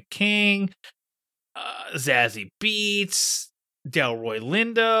 Regina King, Zazie Beetz, Delroy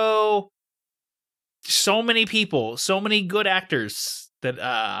Lindo, so many people, so many good actors that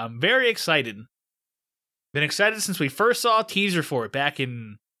I'm very excited. Been excited since we first saw a teaser for it back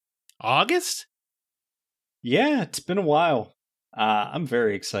in August? Yeah, it's been a while. I'm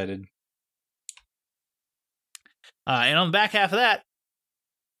very excited. And on the back half of that,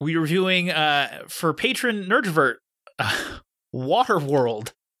 we're reviewing for patron Nerdvert,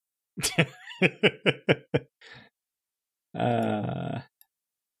 Waterworld.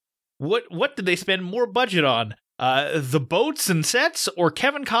 What did they spend more budget on? The boats and sets or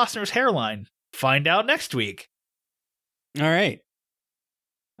Kevin Costner's hairline? Find out next week. All right.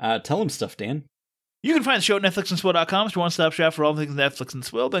 Tell them stuff, Dan. You can find the show at netflixandswill.com. It's your one-stop shop for all things Netflix and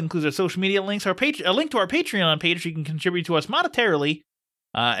Swill. That includes our social media links, a link to our Patreon page. You can contribute to us monetarily,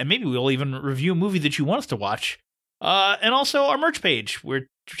 and maybe we'll even review a movie that you want us to watch. And also our merch page, which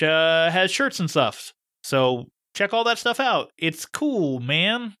has shirts and stuff. So check all that stuff out. It's cool,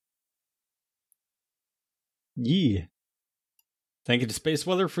 man. Yeah. Thank you to Space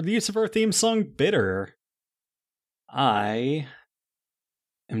Weather for the use of our theme song, Bitter. I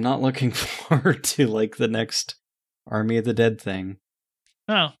am not looking forward to, like, the next Army of the Dead thing.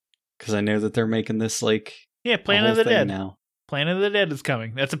 Oh. Because I know that they're making this, like, yeah, Planet of the Dead now. Planet of the Dead is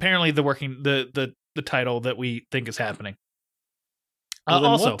coming. That's apparently the title that we think is happening. Well,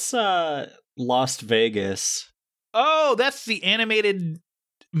 also, what's Lost Vegas? Oh, that's the animated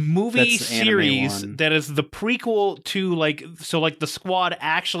movie series that is the prequel to the squad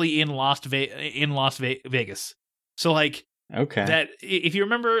actually in Las Vegas. So okay, that if you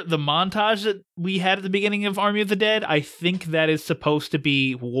remember the montage that we had at the beginning of Army of the Dead, I think that is supposed to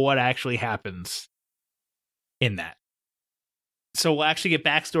be what actually happens in that. So we'll actually get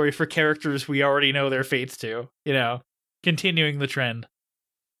backstory for characters we already know their fates to, continuing the trend.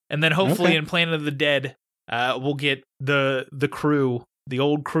 And then hopefully in Planet of the Dead, we'll get the crew, the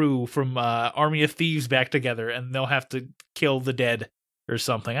old crew from Army of Thieves back together, and they'll have to kill the dead or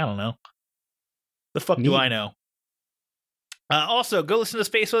something. I don't know. The fuck do I know? Also, go listen to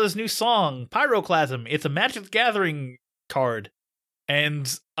Space Weather's new song, Pyroclasm. It's a Magic the Gathering card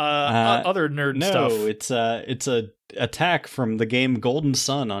and other nerd stuff. No, it's a attack from the game Golden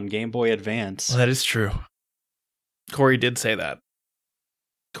Sun on Game Boy Advance. Well, that is true. Corey did say that.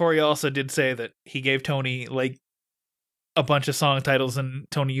 Corey also did say that he gave Tony a bunch of song titles and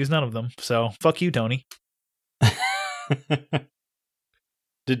Tony used none of them. So fuck you, Tony.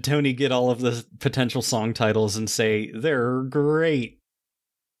 Did Tony get all of the potential song titles and say they're great?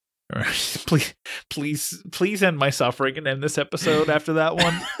 Please end my suffering and end this episode after that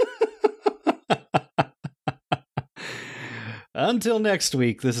one. Until next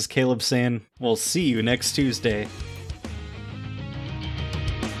week, this is Caleb saying we'll see you next Tuesday.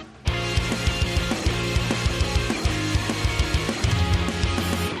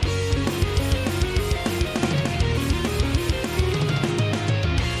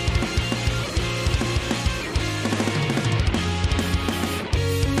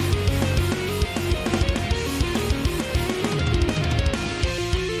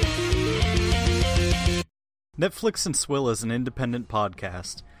 Netflix and Swill is an independent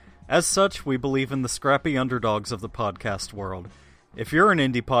podcast. As such, we believe in the scrappy underdogs of the podcast world. If you're an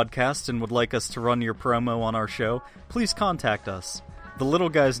indie podcast and would like us to run your promo on our show, please contact us. The little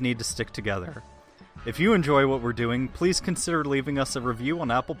guys need to stick together. If you enjoy what we're doing, please consider leaving us a review on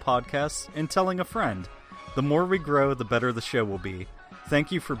Apple Podcasts and telling a friend. The more we grow, the better the show will be.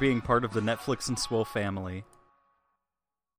 Thank you for being part of the Netflix and Swill family.